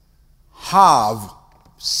have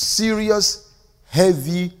serious,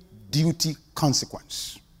 heavy duty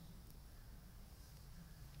consequence.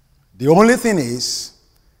 The only thing is,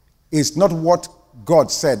 it's not what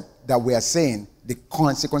God said that we are saying the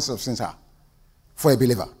consequences of sins are for a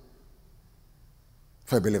believer.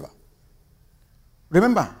 For a believer.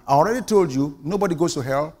 Remember, I already told you, nobody goes to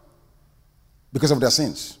hell because of their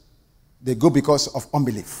sins. They go because of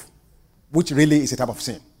unbelief, which really is a type of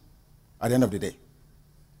sin at the end of the day.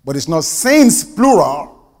 But it's not sins,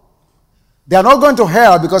 plural. They are not going to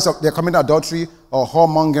hell because of they're committing adultery or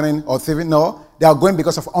whoremongering or thieving. No, they are going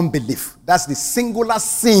because of unbelief. That's the singular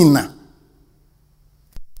sin.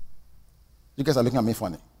 You guys are looking at me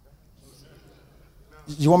funny.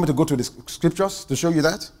 You want me to go to the scriptures to show you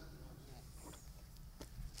that?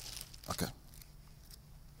 Okay.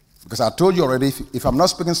 Because I told you already, if I'm not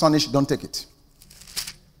speaking Spanish, don't take it.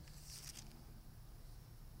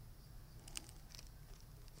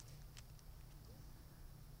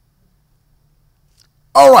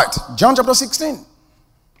 All right, John chapter 16.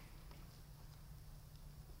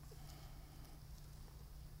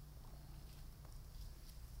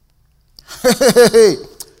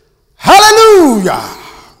 Hallelujah.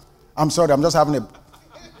 I'm sorry, I'm just having a...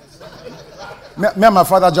 Me and my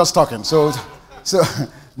father just talking. So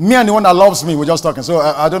me and the one that loves me, we're just talking. So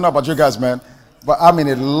I don't know about you guys, man. But I'm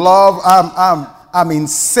in love. I'm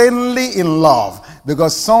insanely in love.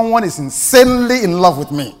 Because someone is insanely in love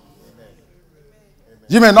with me.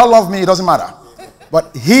 You may not love me, it doesn't matter.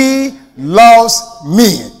 But he loves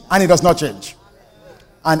me. And it does not change.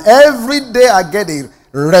 And every day I get a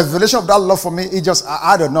revelation of that love for me. It just,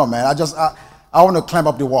 I don't know, man. I want to climb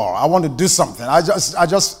up the wall. I want to do something.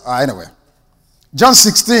 Anyway. John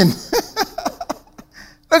 16.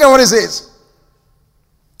 Look at what it says.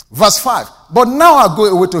 Verse 5. But now I go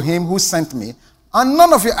away to him who sent me, and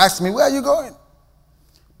none of you asked me, where are you going?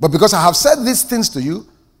 But because I have said these things to you,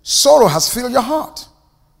 sorrow has filled your heart.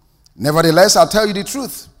 Nevertheless, I'll tell you the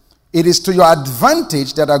truth. It is to your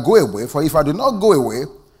advantage that I go away, for if I do not go away,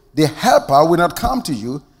 the helper will not come to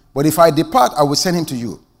you, but if I depart, I will send him to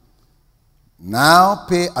you. Now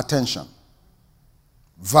pay attention.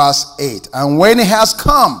 Verse 8. And when he has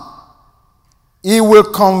come, he will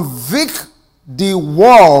convict the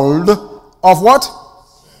world of what?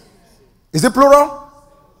 Is it plural?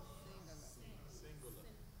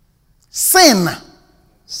 Sin.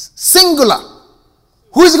 Singular.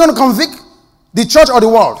 Who is he going to convict? The church or the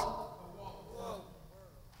world?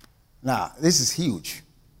 Now, this is huge.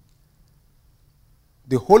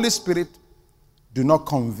 The Holy Spirit do not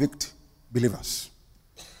convict believers.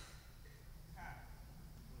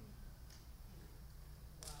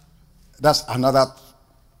 That's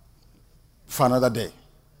for another day.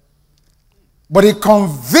 But he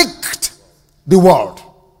convicts the world.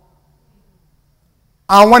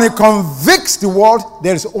 And when he convicts the world,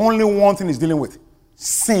 there is only one thing he's dealing with.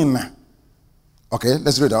 Sin. Okay,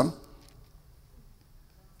 let's read on.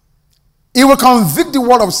 He will convict the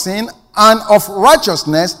world of sin and of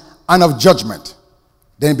righteousness and of judgment.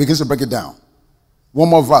 Then he begins to break it down. One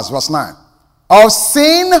more verse, verse 9. Of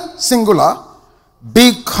sin, singular,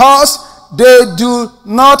 because they do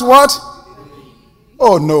not what?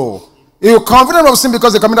 Oh no. He will convict them of sin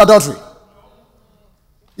because they commit adultery.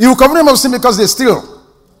 He will convict them of sin because they steal.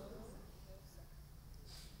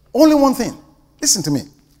 Only one thing. Listen to me.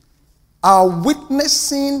 Our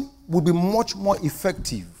witnessing will be much more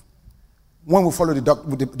effective when we follow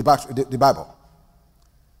the Bible.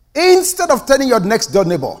 Instead of telling your next door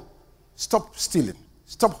neighbor, stop stealing,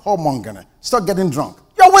 stop whoremongering, stop getting drunk,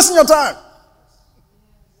 you're wasting your time.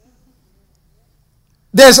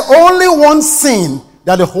 There's only one sin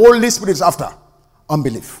that the Holy Spirit is after: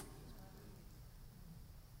 unbelief.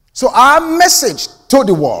 So our message to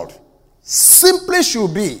the world simply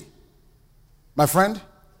should be, my friend,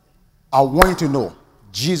 I want you to know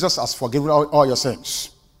Jesus has forgiven all your sins.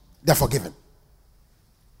 They're forgiven.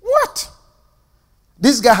 What?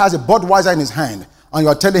 This guy has a Budweiser in his hand and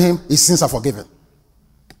you're telling him his sins are forgiven.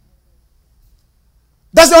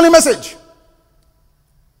 That's the only message.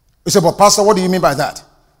 You say, but Pastor, what do you mean by that?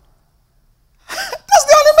 That's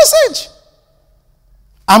the only message.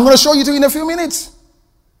 I'm going to show you to in a few minutes.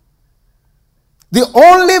 The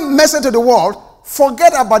only message to the world: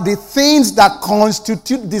 forget about the things that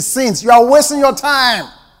constitute the sins. You are wasting your time.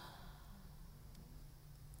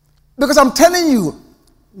 Because I'm telling you,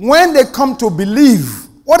 when they come to believe,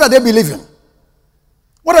 what are they believing?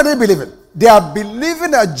 What are they believing? They are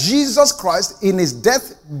believing that Jesus Christ, in his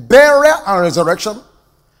death, burial, and resurrection,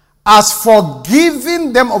 has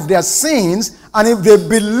forgiven them of their sins. And if they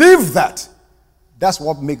believe that, that's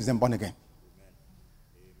what makes them born again.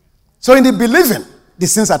 So in the believing, the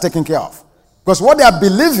sins are taken care of. Because what they are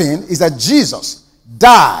believing is that Jesus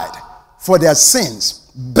died for their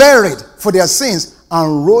sins, buried for their sins,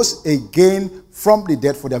 and rose again from the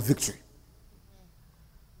dead for their victory.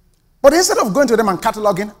 But instead of going to them and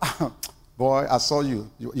cataloging, boy, I saw you.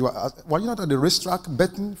 Were you not at the racetrack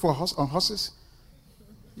betting on horses?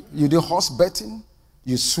 You did horse betting.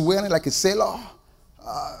 You swearing like a sailor.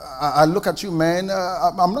 I look at you, man.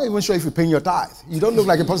 I'm not even sure if you're paying your tithe. You don't look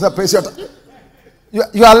like a person that pays your tithe.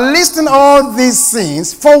 You are listing all these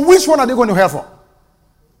sins. For which one are they going to hell for?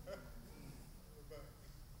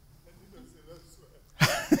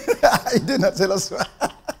 He did not tell us.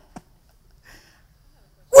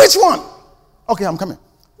 Which one? Okay, I'm coming.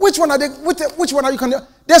 Which one are they? Which one are you condemning?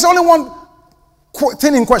 There's only one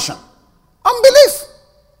thing in question: unbelief.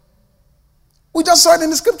 We just saw it in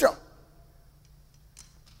the scripture.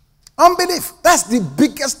 Unbelief. That's the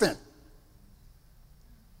biggest thing.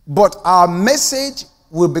 But our message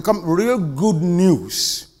will become real good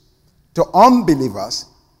news to unbelievers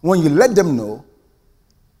when you let them know,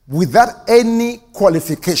 without any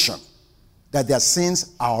qualification, that their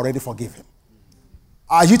sins are already forgiven.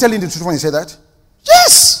 Are you telling the truth when you say that?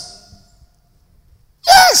 Yes.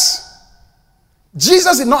 Yes.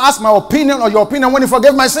 Jesus did not ask my opinion or your opinion when he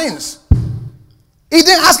forgave my sins. He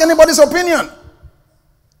didn't ask anybody's opinion.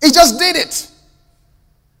 He just did it.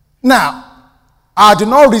 Now, I do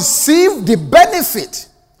not receive the benefit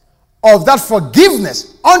of that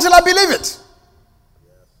forgiveness until I believe it.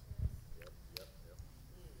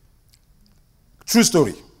 True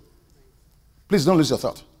story. Please don't lose your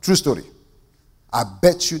thought. True story. I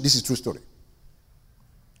bet you this is true story.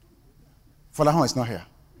 Falahon is not here.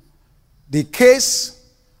 The case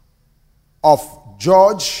of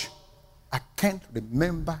George, I can't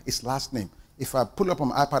remember his last name. If I pull up on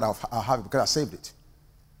my iPad, I'll have it because I saved it.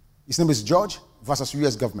 His name is George versus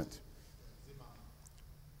U.S. government.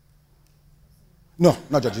 No,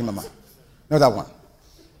 not George Zimmerman. Not that one.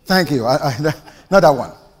 Thank you. Not that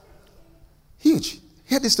one. Huge.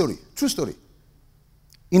 Hear this story. True story.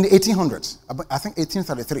 In the 1800s, I think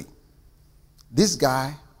 1833, this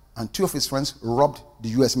guy and two of his friends robbed the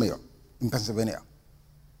U.S. mayor in Pennsylvania.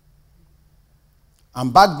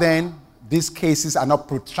 And back then, these cases are not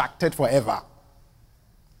protracted forever.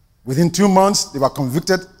 Within 2 months, they were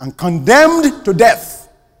convicted and condemned to death.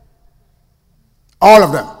 All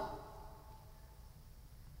of them.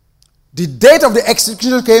 The date of the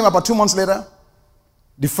execution came about 2 months later.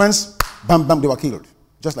 The friends, bam, bam, they were killed.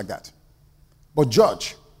 Just like that. But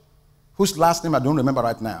George, whose last name I don't remember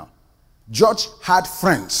right now, George had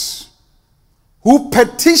friends who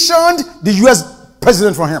petitioned the U.S.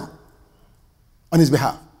 president for him on his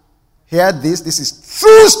behalf. Hear this. This is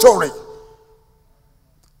true story.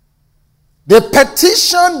 They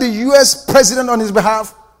petitioned the U.S. president on his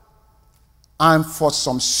behalf, and for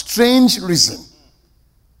some strange reason,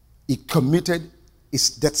 he commuted his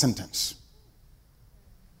death sentence.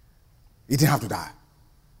 He didn't have to die.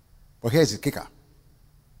 But here's the kicker.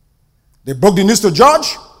 They broke the news to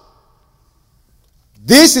George.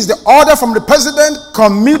 This is the order from the president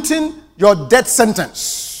commuting your death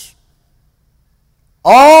sentence.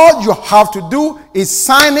 All you have to do is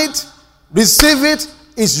sign it, receive it,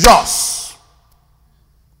 it's yours.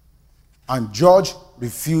 And George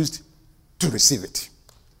refused to receive it.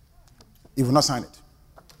 He will not sign it.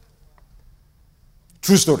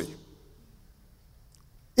 True story.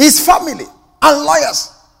 His family and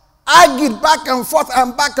lawyers argued back and forth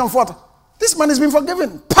and back and forth. This man has been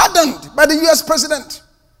forgiven, pardoned by the U.S. president.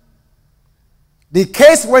 The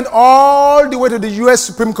case went all the way to the U.S.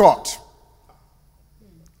 Supreme Court.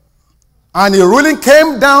 And a ruling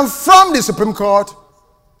came down from the Supreme Court.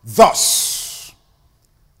 Thus,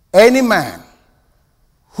 any man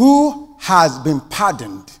who has been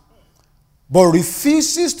pardoned but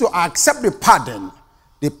refuses to accept the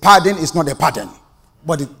pardon is not a pardon,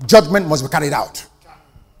 but the judgment must be carried out.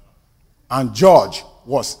 And George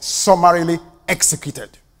was summarily executed.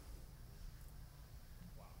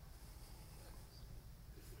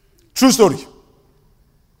 True story.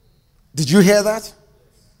 Did you hear that?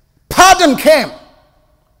 Pardon came.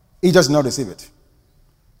 He just did not receive it.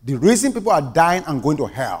 The reason people are dying and going to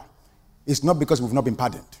hell is not because we've not been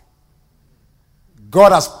pardoned.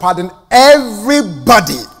 God has pardoned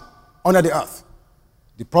everybody under the earth.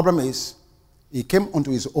 The problem is, he came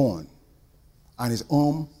unto his own, and his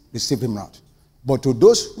own received him not. But to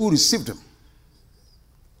those who received him,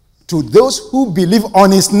 to those who believe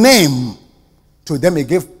on his name, to them he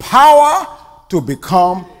gave power to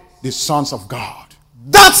become the sons of God.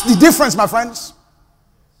 That's the difference, my friends.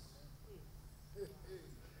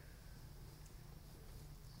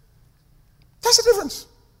 That's the difference.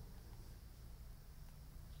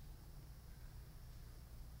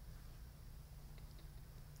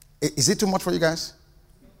 Is it too much for you guys?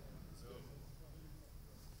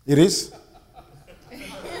 It is?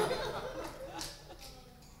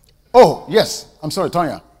 Oh, yes. I'm sorry,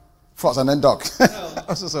 Tonya. First and then Doc.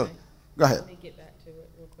 I'm so sorry. Go ahead. Let me get back to it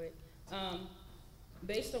real quick.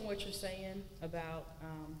 Based on what you're saying about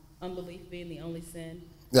unbelief being the only sin,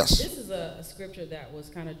 yes. This is a scripture that was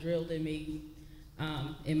kind of drilled in me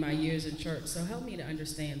in my years in church. So help me to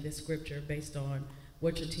understand this scripture based on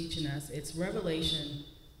what you're teaching us. It's Revelation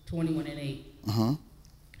 21:8. Uh-huh.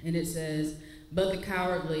 And it says, but the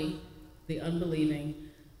cowardly, the unbelieving,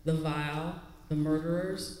 the vile, the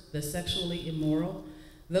murderers, the sexually immoral,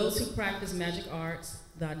 those who practice magic arts,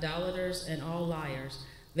 the idolaters, and all liars,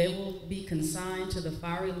 they will be consigned to the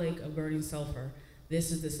fiery lake of burning sulfur.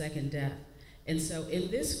 This is the second death. And so in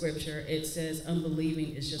this scripture, it says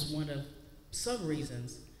unbelieving is just one of some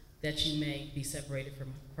reasons that you may be separated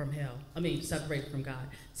separated from God.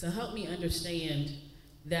 So help me understand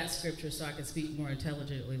that scripture so I can speak more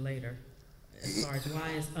intelligently later as far as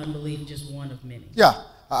why is unbelief just one of many. Yeah,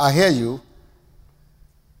 I hear you.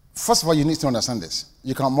 First of all, you need to understand this.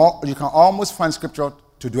 You can almost find scripture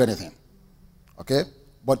to do anything. Okay?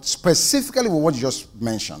 But specifically with what you just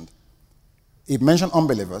mentioned, it mentioned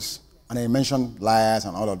unbelievers, and it mentioned liars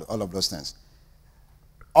and all of those things.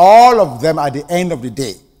 All of them at the end of the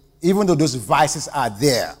day, even though those vices are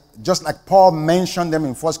there, just like Paul mentioned them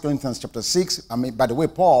in 1 Corinthians chapter 6. I mean, by the way,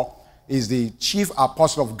 Paul is the chief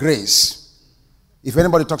apostle of grace. If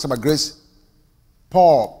anybody talks about grace,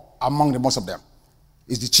 Paul, among the most of them,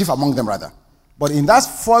 is the chief among them rather. But in that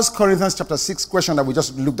 1 Corinthians chapter 6 question that we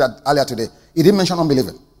just looked at earlier today, he didn't mention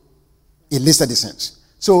unbelieving. It listed the sins.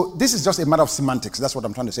 So this is just a matter of semantics. That's what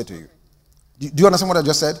I'm trying to say to you. Do you understand what I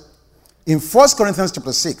just said? In 1 Corinthians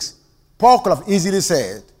chapter 6, Paul could have easily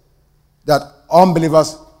said that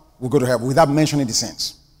unbelievers will go to heaven without mentioning the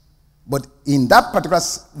sins. But in that particular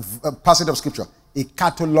passage of scripture, he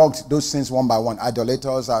catalogued those sins one by one.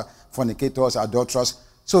 Idolaters, fornicators, adulterers.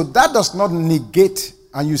 So that does not negate,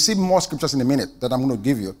 and you see more scriptures in a minute that I'm going to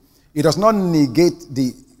give you. It does not negate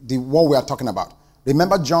the what we are talking about.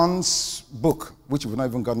 Remember John's book, which we've not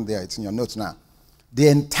even gotten there. It's in your notes now. The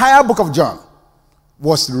entire book of John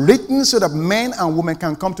was written so that men and women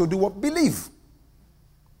can come to do what? Believe.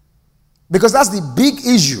 Because that's the big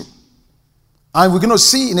issue. And we're going to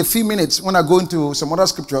see in a few minutes when I go into some other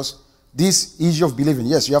scriptures, this issue of believing.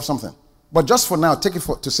 Yes, you have something. But just for now, take it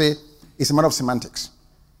to say it's a matter of semantics.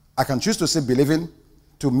 I can choose to say believing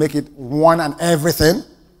to make it one and everything,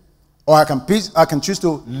 or I can choose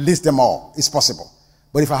to list them all. It's possible.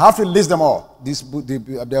 But if I have to list them all,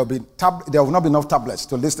 there will not be enough tablets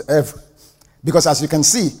to list every. Because as you can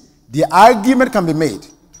see, the argument can be made.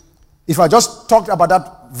 If I just talked about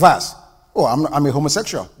that verse, oh, I'm a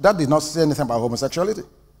homosexual. That did not say anything about homosexuality.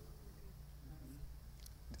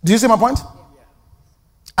 Do you see my point?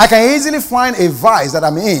 I can easily find a verse that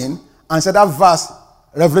I'm in and say that verse,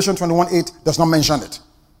 Revelation 21:8, does not mention it.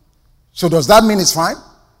 So does that mean it's fine?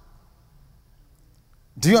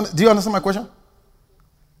 Do you understand my question?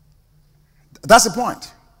 That's the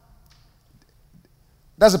point.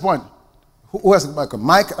 That's the point. Who has the mic?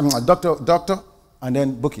 Mike, Doctor, and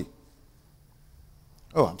then Bookie.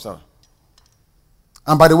 Oh, I'm sorry.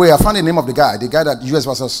 And by the way, I found the name of the guy that U.S.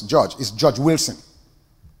 versus George, is George Wilson.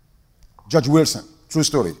 George Wilson, true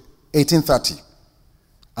story, 1830.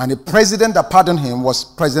 And the president that pardoned him was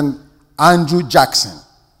President Andrew Jackson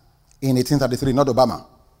in 1833, not Obama.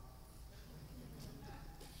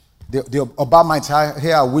 The Obama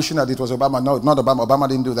here are wishing that it was Obama. No, not Obama. Obama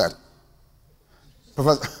didn't do that.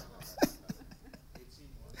 Professor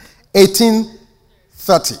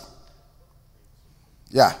 1830.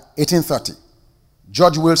 Yeah, 1830.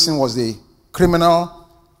 George Wilson was the criminal.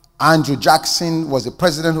 Andrew Jackson was the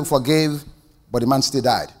president who forgave, but the man still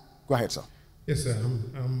died. Go ahead, sir. Yes, sir.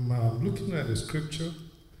 I'm looking at the scripture,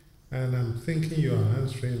 and I'm thinking you are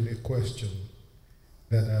answering a question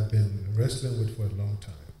that I've been wrestling with for a long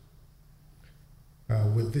time.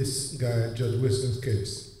 With this guy, George Wilson's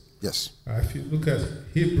case. Yes. If you look at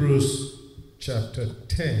Hebrews chapter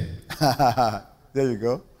 10. There you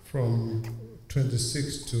go. From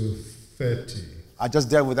 26 to 30. I just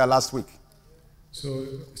dealt with that last week. So,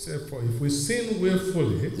 for if we sin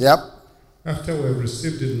willfully, yep, after we have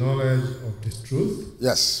received the knowledge of the truth,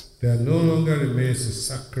 yes, there no longer remains a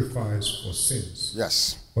sacrifice for sins.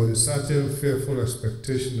 Yes. But a certain fearful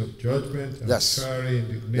expectation of judgment and fiery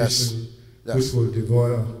indignation, which will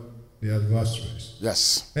devour the adversaries.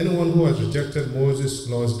 Yes. Anyone who has rejected Moses'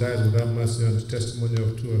 laws dies without mercy on the testimony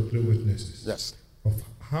of 2 or 3 witnesses. Yes. Of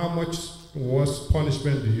how much worse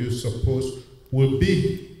punishment do you suppose will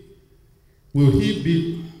he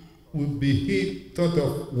thought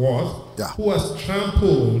of worth, who has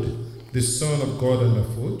trampled the Son of God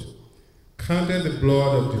underfoot, counted the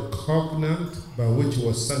blood of the covenant by which he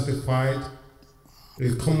was sanctified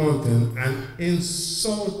a common thing, and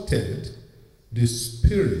insulted the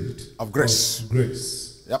Spirit of grace.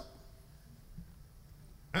 Yep.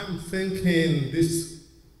 I'm thinking this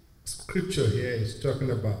scripture here is talking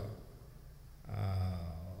about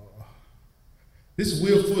this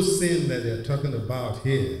willful sin that they're talking about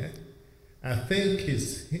here. I think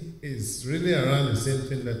is really around the same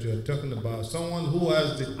thing that you're talking about. Someone who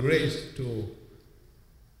has the grace who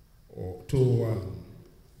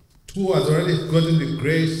has already gotten the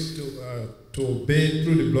grace to obey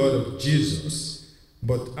through the blood of Jesus,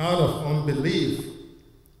 but out of unbelief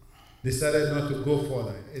decided not to go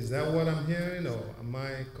further. Is that what I'm hearing, or am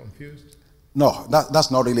I confused? No,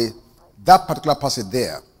 that's not really. That particular passage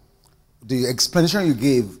there, the explanation you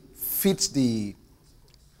gave fits the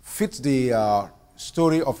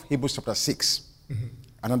story of Hebrews chapter 6,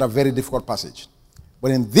 another very difficult passage.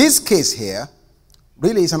 But in this case here,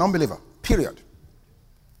 really it's an unbeliever, period.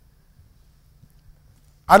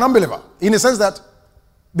 An unbeliever, in the sense that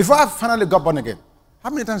before I finally got born again,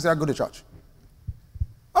 how many times did I go to church?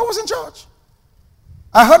 I was in church.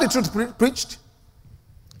 I heard the truth preached.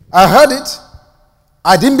 I heard it.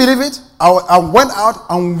 I didn't believe it. I went out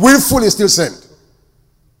and willfully still sinned.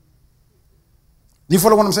 Do you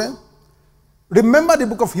follow what I'm saying? Remember, the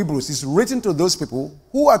book of Hebrews is written to those people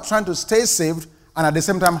who are trying to stay saved and at the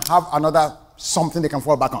same time have another something they can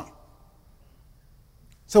fall back on.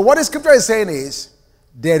 So what the scripture is saying is,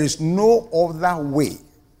 there is no other way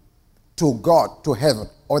to God, to heaven,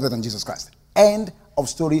 other than Jesus Christ. End of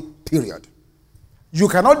story, period. You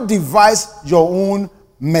cannot devise your own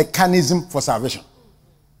mechanism for salvation.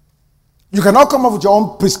 You cannot come up with your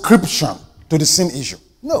own prescription to the sin issue.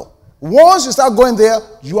 No. Once you start going there,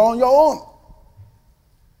 you are on your own.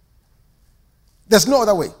 There's no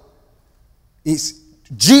other way. It's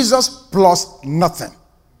Jesus plus nothing.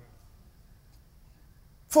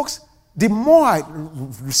 Folks, the more I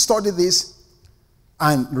study this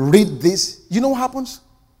and read this, you know what happens?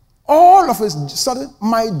 All of a sudden,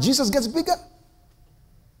 my Jesus gets bigger.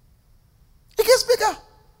 It gets bigger.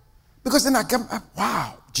 Because then I come,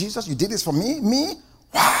 wow, Jesus, you did this for me? Me?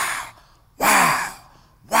 Wow, wow,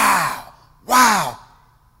 wow, wow.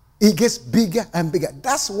 It gets bigger and bigger.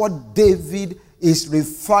 That's what David is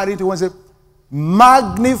referring to when he says,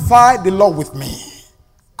 magnify the Lord with me.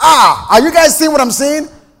 Are you guys seeing what I'm saying?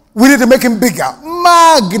 We need to make him bigger.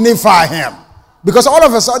 Magnify him. Because all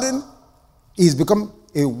of a sudden, he's become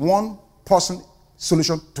a one-person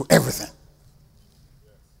solution to everything.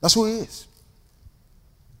 That's who he is.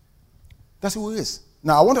 That's who he is.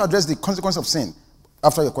 Now, I want to address the consequence of sin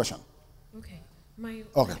after your question. Okay.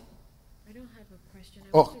 Okay. I don't have a question.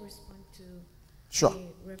 I want to respond to sure.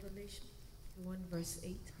 Revelation 1 verse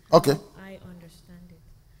 8. Okay. I understand it.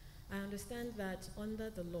 I understand that under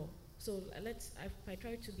the law. So if I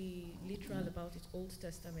try to be literal about it, Old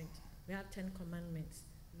Testament, we have 10 commandments.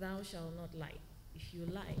 Thou shalt not lie. If you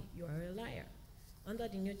lie, you are a liar. Under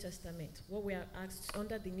the New Testament, what we are asked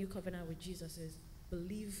under the new covenant with Jesus is,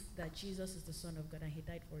 believe that Jesus is the Son of God and he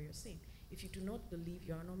died for your sin. If you do not believe,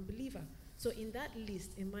 you are an unbeliever. So in that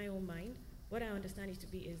list, in my own mind, what I understand it to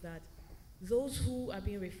be is that those who are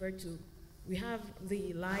being referred to, we have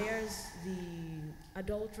the liars, the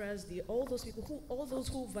adulterers, all those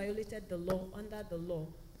who violated the law under the law,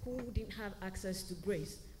 who didn't have access to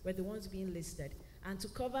grace, were the ones being listed. And to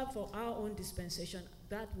cover for our own dispensation,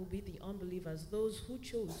 that will be the unbelievers, those who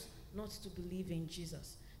chose not to believe in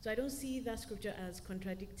Jesus. So I don't see that scripture as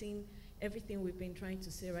contradicting everything we've been trying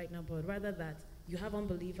to say right now, but rather that you have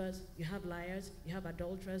unbelievers, you have liars, you have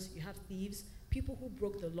adulterers, you have thieves, people who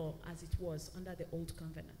broke the law as it was under the old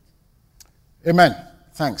covenant. Amen.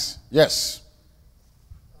 Thanks. Yes.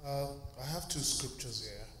 I have two scriptures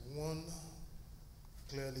here. One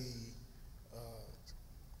clearly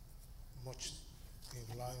much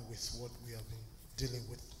in line with what we have been dealing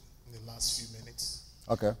with in the last few minutes.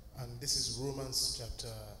 Okay. And this is Romans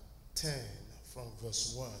chapter 10 from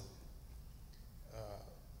verse 1.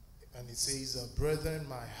 And it says, brethren,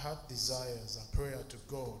 my heart desires and prayer to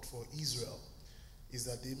God for Israel is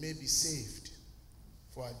that they may be saved.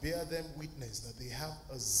 For I bear them witness that they have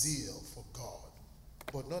a zeal for God,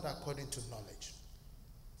 but not according to knowledge.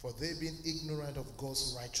 For they being ignorant of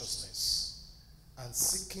God's righteousness and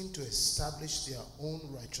seeking to establish their own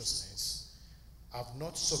righteousness, have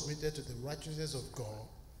not submitted to the righteousness of God,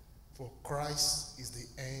 for Christ is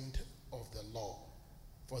the end of the law,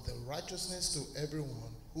 for the righteousness to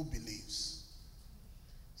everyone who believes.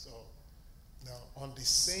 So, now on the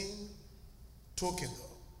same token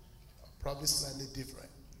though, probably slightly different.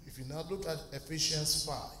 If you now look at Ephesians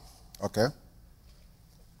 5, okay,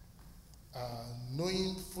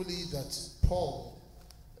 knowing fully that Paul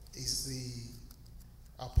is the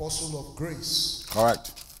apostle of grace.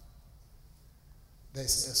 Correct.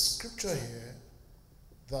 There's a scripture here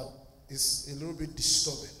that is a little bit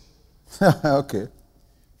disturbing. Okay.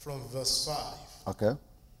 From verse 5. Okay. It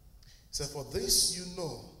says, for this you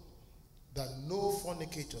know that no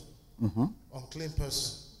fornicator, unclean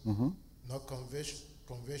person, not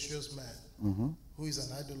covetous man, who is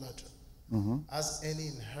an idolater, has any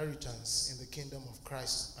inheritance in the kingdom of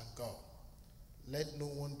Christ and God. Let no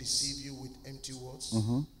one deceive you with empty words,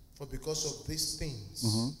 for because of these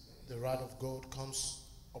things, the wrath of God comes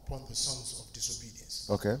upon the sons of disobedience.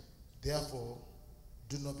 Okay. Therefore,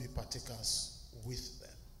 do not be partakers with them.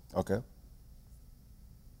 Okay.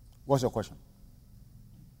 What's your question?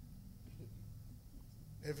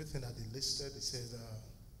 Everything that they listed, it says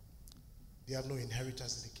they have no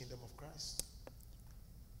inheritance in the kingdom of Christ.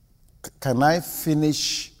 Can I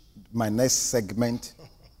finish my next segment?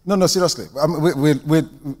 No, seriously.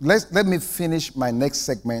 Let me finish my next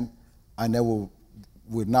segment, and then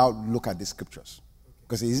we'll now look at the scriptures.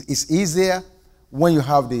 Because it's easier when you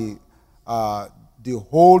have the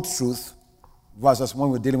whole truth versus when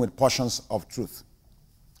we're dealing with portions of truth.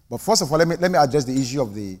 But first of all, let me address the issue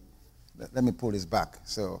of the. Let me pull this back.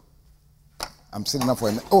 So I'm sitting up for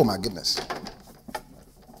a minute. Oh my goodness.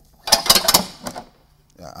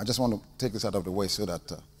 Yeah, I just want to take this out of the way so that.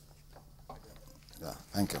 Yeah,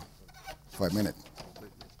 thank you for a minute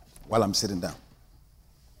while I'm sitting down.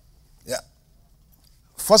 Yeah.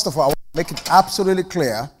 First of all, I want to make it absolutely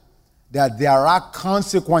clear that there are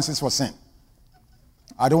consequences for sin.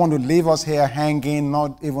 I don't want to leave us here hanging,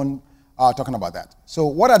 not even talking about that. So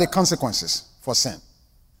what are the consequences for sin?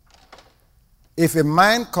 If a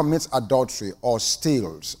man commits adultery or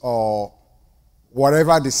steals or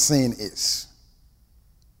whatever the sin is,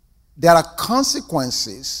 there are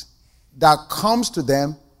consequences that comes to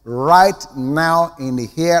them right now in the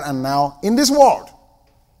here and now in this world.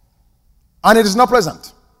 And it is not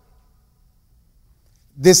pleasant.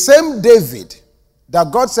 The same David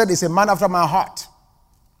that God said is a man after my heart,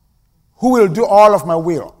 who will do all of my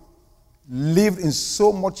will, lived in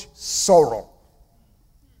so much sorrow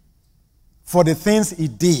for the things he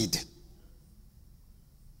did.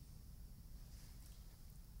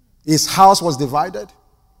 His house was divided.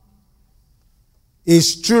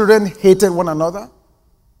 His children hated one another.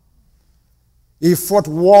 He fought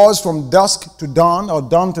wars from dusk to dawn or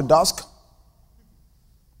dawn to dusk.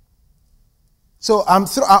 So I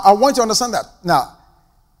want you to understand that. Now,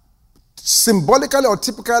 symbolically or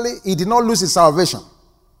typically, he did not lose his salvation.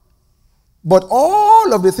 But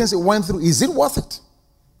all of the things he went through, is it worth it?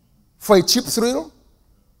 For a cheap thrill?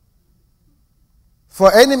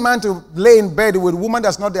 For any man to lay in bed with a woman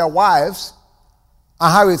that's not their wives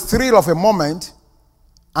and have a thrill of a moment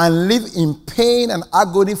and live in pain and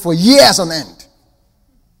agony for years on end?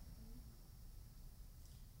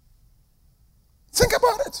 Think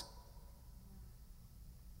about it.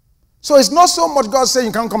 So it's not so much God saying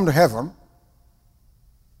you can't come to heaven,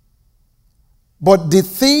 but the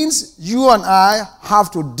things you and I have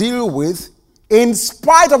to deal with in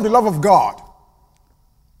spite of the love of God.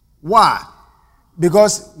 Why?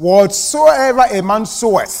 Because whatsoever a man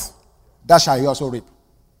soweth, that shall he also reap.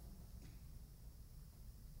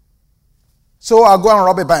 So I'll go and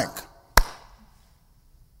rob a bank.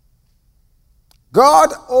 God,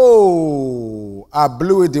 I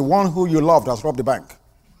blew it. The one who you loved has robbed the bank.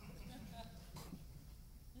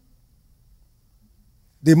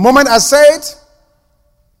 The moment I say it,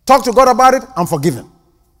 talk to God about it, I'm forgiven.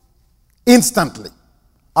 Instantly.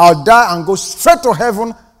 I'll die and go straight to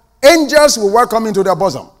heaven. Angels will welcome me into their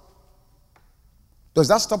bosom. Does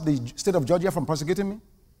that stop the state of Georgia from persecuting me?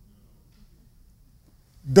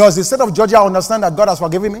 Does the state of Georgia understand that God has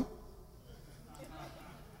forgiven me?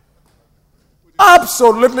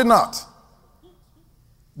 Absolutely not.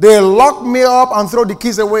 They lock me up and throw the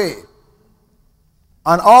keys away.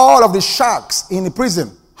 And all of the sharks in the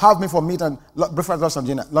prison have me for meat and breakfast,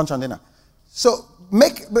 lunch and dinner. So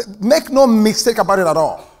make no mistake about it at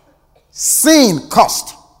all. Sin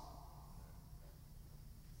cost.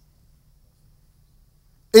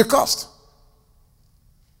 It cost.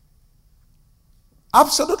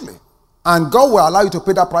 Absolutely. And God will allow you to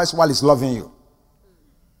pay that price while He's loving you.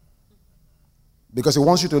 Because He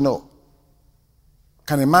wants you to know.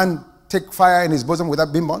 Can a man take fire in his bosom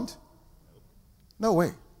without being burned? No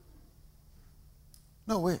way.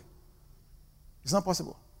 No way. It's not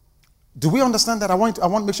possible. Do we understand that? I want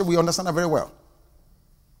to make sure we understand that very well.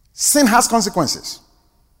 Sin has consequences.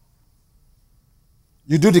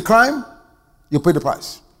 You do the crime, you pay the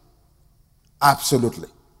price. Absolutely.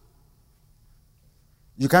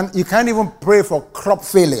 You can't even pray for crop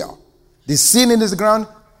failure. The seed in this ground,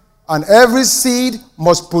 and every seed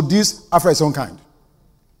must produce after its own kind.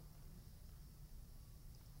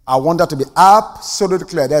 I want that to be absolutely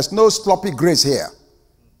clear. There's no sloppy grace here.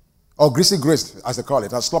 Or greasy grace, as they call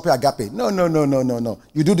it. Or sloppy agape. No.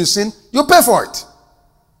 You do the sin, you pay for it.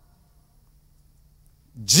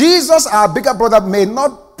 Jesus, our bigger brother, may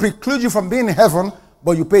not preclude you from being in heaven,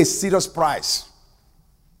 but you pay a serious price.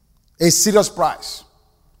 A serious price.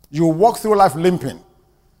 You walk through life limping.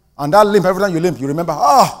 And that limp, every time you limp, you remember,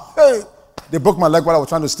 hey, they broke my leg while I was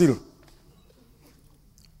trying to steal.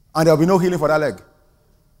 And there will be no healing for that leg.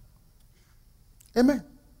 Amen.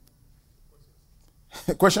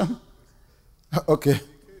 Question? Okay. In the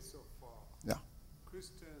case of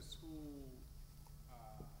Christians who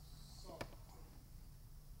suffer,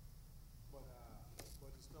 but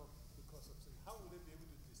it's not because of sin, how would they be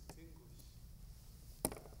able to distinguish?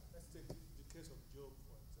 Let's take the case of Job,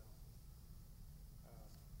 for example.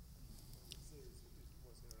 It says it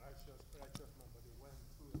was a righteous man, but he went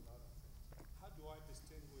through a lot of things. How do I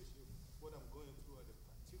distinguish if what I'm going through at a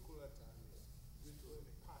particular time is due to a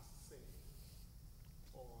past sin,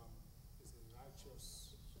 or is a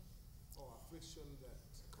righteous or affliction that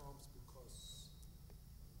comes because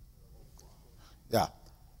of God? Yeah.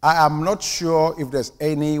 I am not sure if there's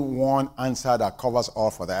any one answer that covers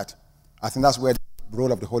all for that. I think that's where the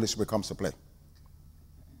role of the Holy Spirit comes to play.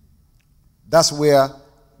 That's where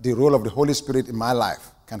the role of the Holy Spirit in my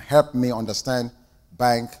life can help me understand,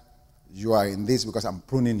 Bank, you are in this because I'm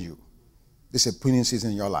pruning you. This is a pruning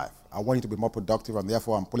season in your life. I want you to be more productive, and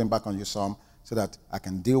therefore I'm pulling back on you some so that I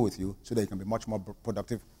can deal with you so that you can be much more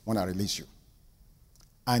productive when I release you.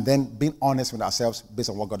 And then being honest with ourselves based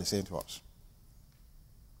on what God is saying to us.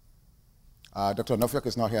 Dr. Nofiok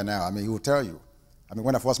is not here now. He will tell you.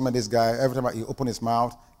 When I first met this guy, every time he opened his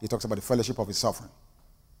mouth, he talks about the fellowship of his suffering.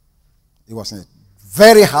 He was in a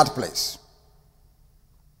very hard place.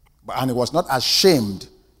 And he was not ashamed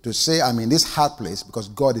to say, I'm in this hard place because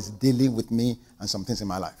God is dealing with me and some things in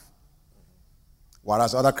my life.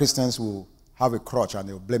 Whereas other Christians will have a crutch and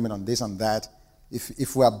they will blame it on this and that.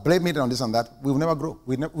 If we are blaming it on this and that, we will never grow.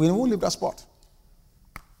 We won't leave that spot.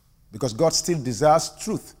 Because God still desires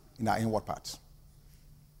truth in our inward parts.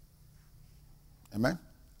 Amen?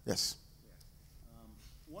 Yes.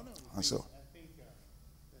 One of the and things so, I think,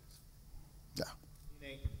 yeah.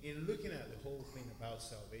 In looking at the whole thing about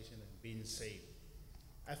salvation and being saved,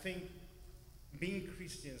 I think being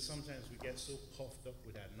Christian, sometimes we get so puffed up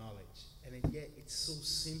with our knowledge, and yet it's so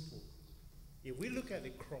simple. If we look at the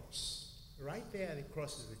cross, right there at the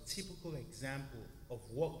cross is a typical example of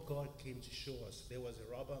what God came to show us. There was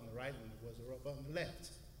a robber on the right and there was a robber on the left.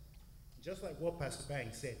 Just like what Pastor Bang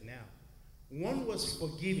said now. One was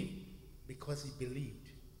forgiven because he believed.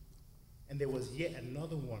 And there was yet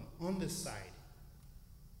another one on the side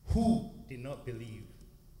who did not believe,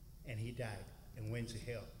 and he died and went to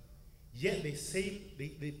hell. Yet they say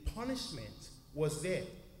the punishment was there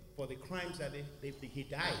for the crimes that he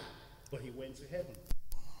died, but he went to heaven.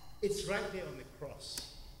 It's right there on the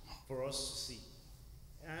cross for us to see.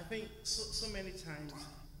 And I think so many times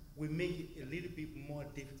we make it a little bit more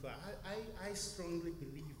difficult. I strongly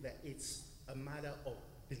believe that it's a matter of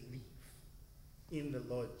belief in the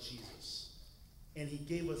Lord Jesus. And he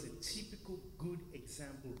gave us a typical good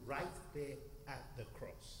example right there at the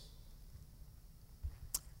cross.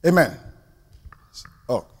 Amen.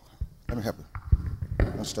 Oh, let me help you.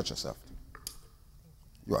 Don't stretch yourself.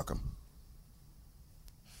 You're welcome.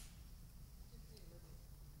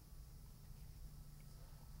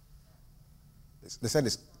 They said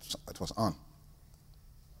it was on.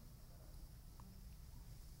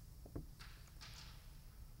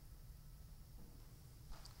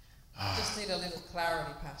 Just need a little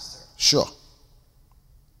clarity, Pastor. Sure.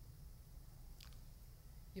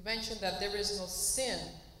 You mentioned that there is no sin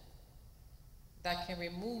that can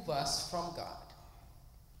remove us from God.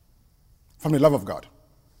 From the love of God.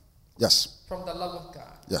 Yes. From the love of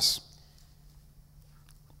God. Yes.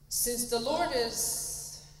 Since the Lord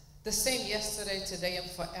is the same yesterday, today, and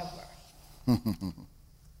forever,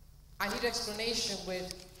 I need explanation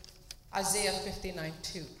with Isaiah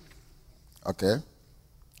 59:2. Okay.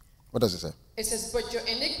 What does it say? It says, but your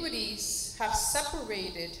iniquities have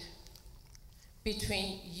separated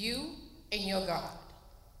between you and your God.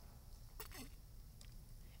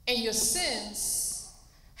 And your sins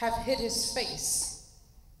have hid his face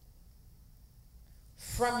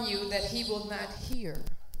from you that he will not hear.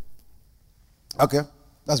 Okay.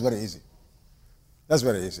 That's very easy. That's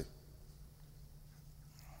very easy.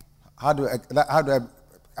 I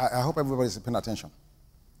hope everybody's paying attention.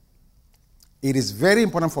 It is very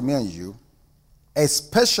important for me and you,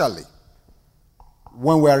 especially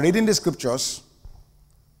when we are reading the scriptures,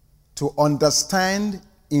 to understand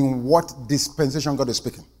in what dispensation God is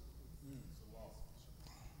speaking.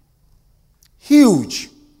 Huge.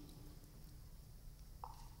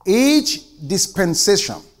 Each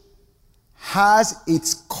dispensation has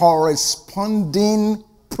its corresponding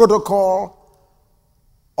protocol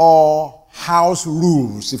or house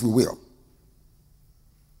rules, if you will.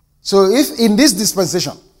 So if in this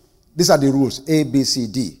dispensation, these are the rules, A, B, C,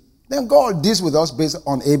 D, then God deals with us based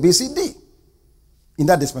on A, B, C, D in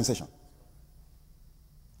that dispensation.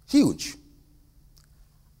 Huge.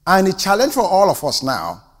 And the challenge for all of us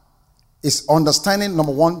now is understanding,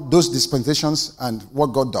 number one, those dispensations and what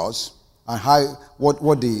God does and how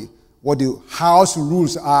what the house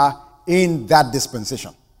rules are in that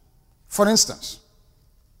dispensation. For instance,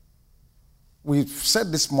 we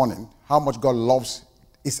said this morning how much God loves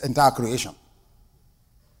his entire creation.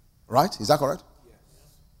 Right? Is that correct? Yes.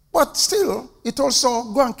 But still, it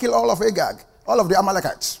also go and kill all of Agag, all of the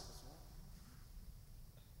Amalekites.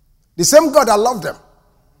 The same God that loved them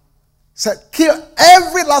said, kill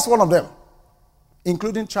every last one of them,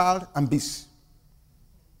 including child and beast.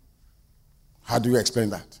 How do you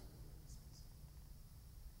explain that?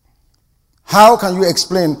 How can you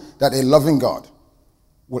explain that a loving God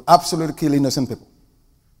will absolutely kill innocent people?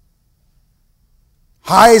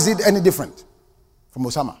 How is it any different from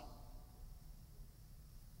Osama?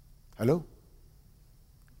 Hello?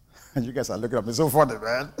 And you guys are looking at me so funny,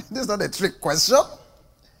 man. This is not a trick question.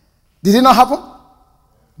 Did it not happen?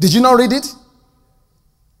 Did you not read it?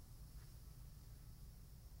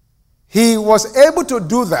 He was able to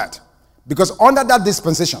do that because under that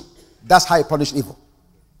dispensation, that's how he punished evil.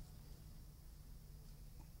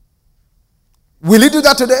 Will he do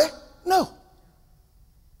that today? No.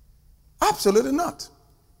 Absolutely not.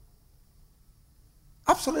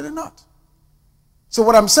 Absolutely not. So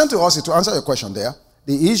what I'm saying to us is, to answer your question there,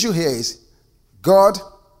 the issue here is God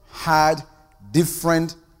had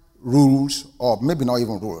different rules, or maybe not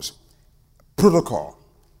even rules, protocol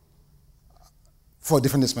for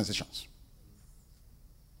different dispensations.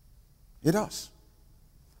 He does.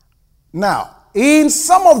 Now, in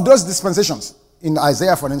some of those dispensations, in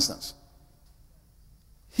Isaiah for instance,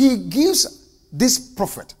 he gives this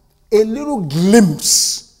prophet a little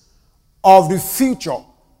glimpse of the future.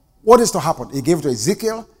 What is to happen? He gave to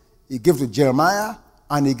Ezekiel, he gave to Jeremiah,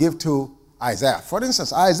 and he gave to Isaiah. For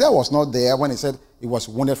instance, Isaiah was not there when he said he was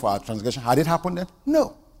wounded for our transgression. Had it happened then?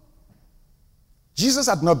 No. Jesus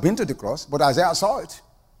had not been to the cross, but Isaiah saw it.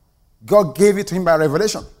 God gave it to him by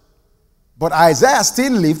revelation. But Isaiah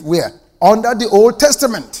still lived where? Under the Old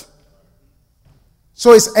Testament.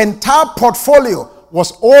 So his entire portfolio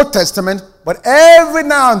was Old Testament, but every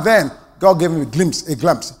now and then, God gave him a glimpse,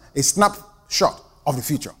 a snapshot of the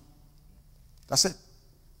future. That's it.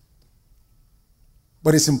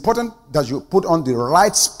 But it's important that you put on the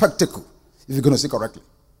right spectacle if you're going to see correctly.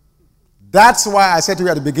 That's why I said to you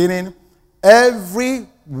at the beginning, every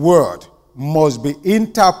word must be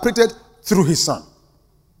interpreted through his son.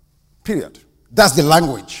 Period. That's the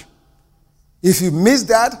language. If you miss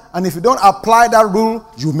that, and if you don't apply that rule,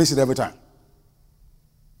 you miss it every time.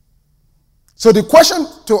 So the question,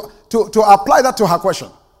 to apply that to her question,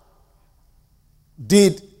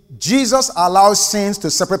 did Jesus allow sins to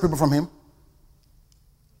separate people from him?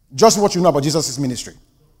 Just what you know about Jesus' ministry.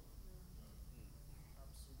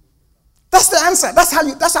 That's the answer.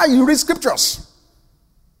 That's how you read scriptures.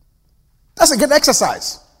 That's a good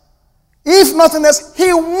exercise. If nothing else,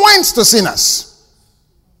 he went to sinners.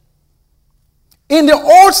 In the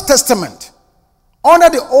Old Testament, under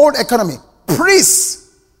the old economy,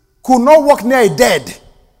 priests could not walk near a dead.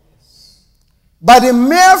 By the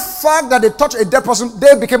mere fact that they touched a dead person,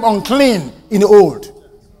 they became unclean in the old.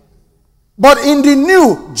 But in the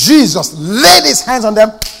new, Jesus laid his hands on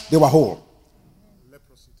them, they were whole.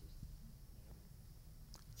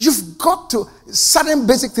 You've got to, certain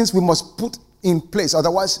basic things we must put in place,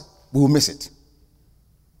 otherwise we will miss it.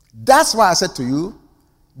 That's why I said to you,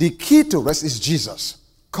 the key to rest is Jesus.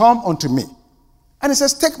 Come unto me. And he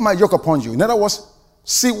says, take my yoke upon you. In other words,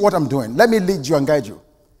 see what I'm doing. Let me lead you and guide you.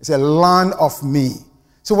 It's a learn of me.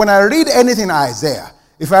 So when I read anything in Isaiah,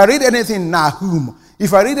 if I read anything in Nahum,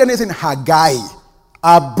 if I read anything in Haggai,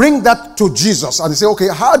 I bring that to Jesus and say, okay,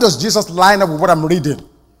 how does Jesus line up with what I'm reading?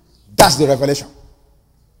 That's the revelation.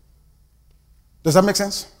 Does that make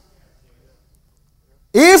sense?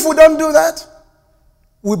 If we don't do that,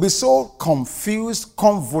 we'll be so confused,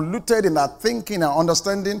 convoluted in our thinking and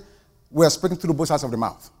understanding, we are speaking through both sides of the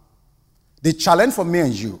mouth. The challenge for me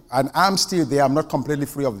and you, and I'm still there, I'm not completely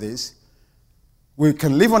free of this, we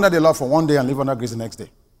can live under the law for one day and live under grace the next day.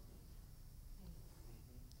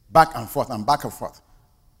 Back and forth and back and forth.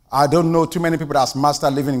 I don't know too many people that's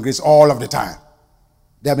mastered living in grace all of the time.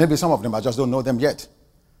 There may be some of them, I just don't know them yet.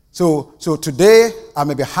 So today, I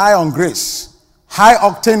may be high on grace. High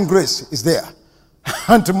octane grace is there.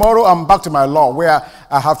 And tomorrow, I'm back to my law where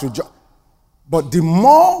I have to... But the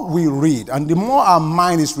more we read and the more our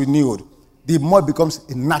mind is renewed, the more it becomes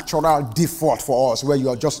a natural default for us where you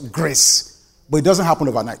are just grace. But it doesn't happen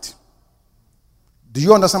overnight. Do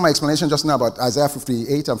you understand my explanation just now about Isaiah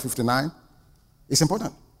 58 and 59? It's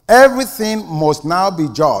important. Everything must now be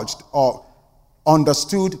judged or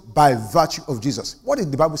understood by virtue of Jesus. What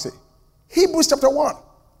did the Bible say? Hebrews chapter 1.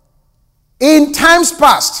 In times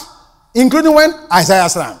past, including when?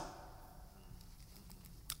 Isaiah's time.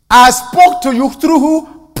 I spoke to you through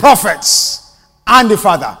who? Prophets and the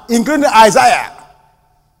Father, including Isaiah.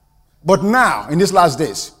 But now, in these last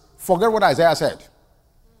days, forget what Isaiah said.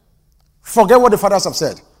 Forget what the fathers have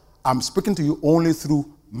said. I'm speaking to you only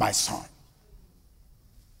through my son.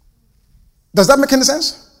 Does that make any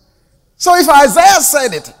sense? So if Isaiah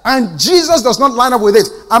said it and Jesus does not line up with it,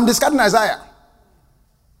 I'm discarding Isaiah.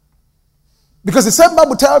 Because the same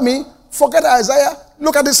Bible tells me, forget Isaiah,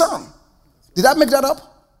 look at the son. Did I make that up?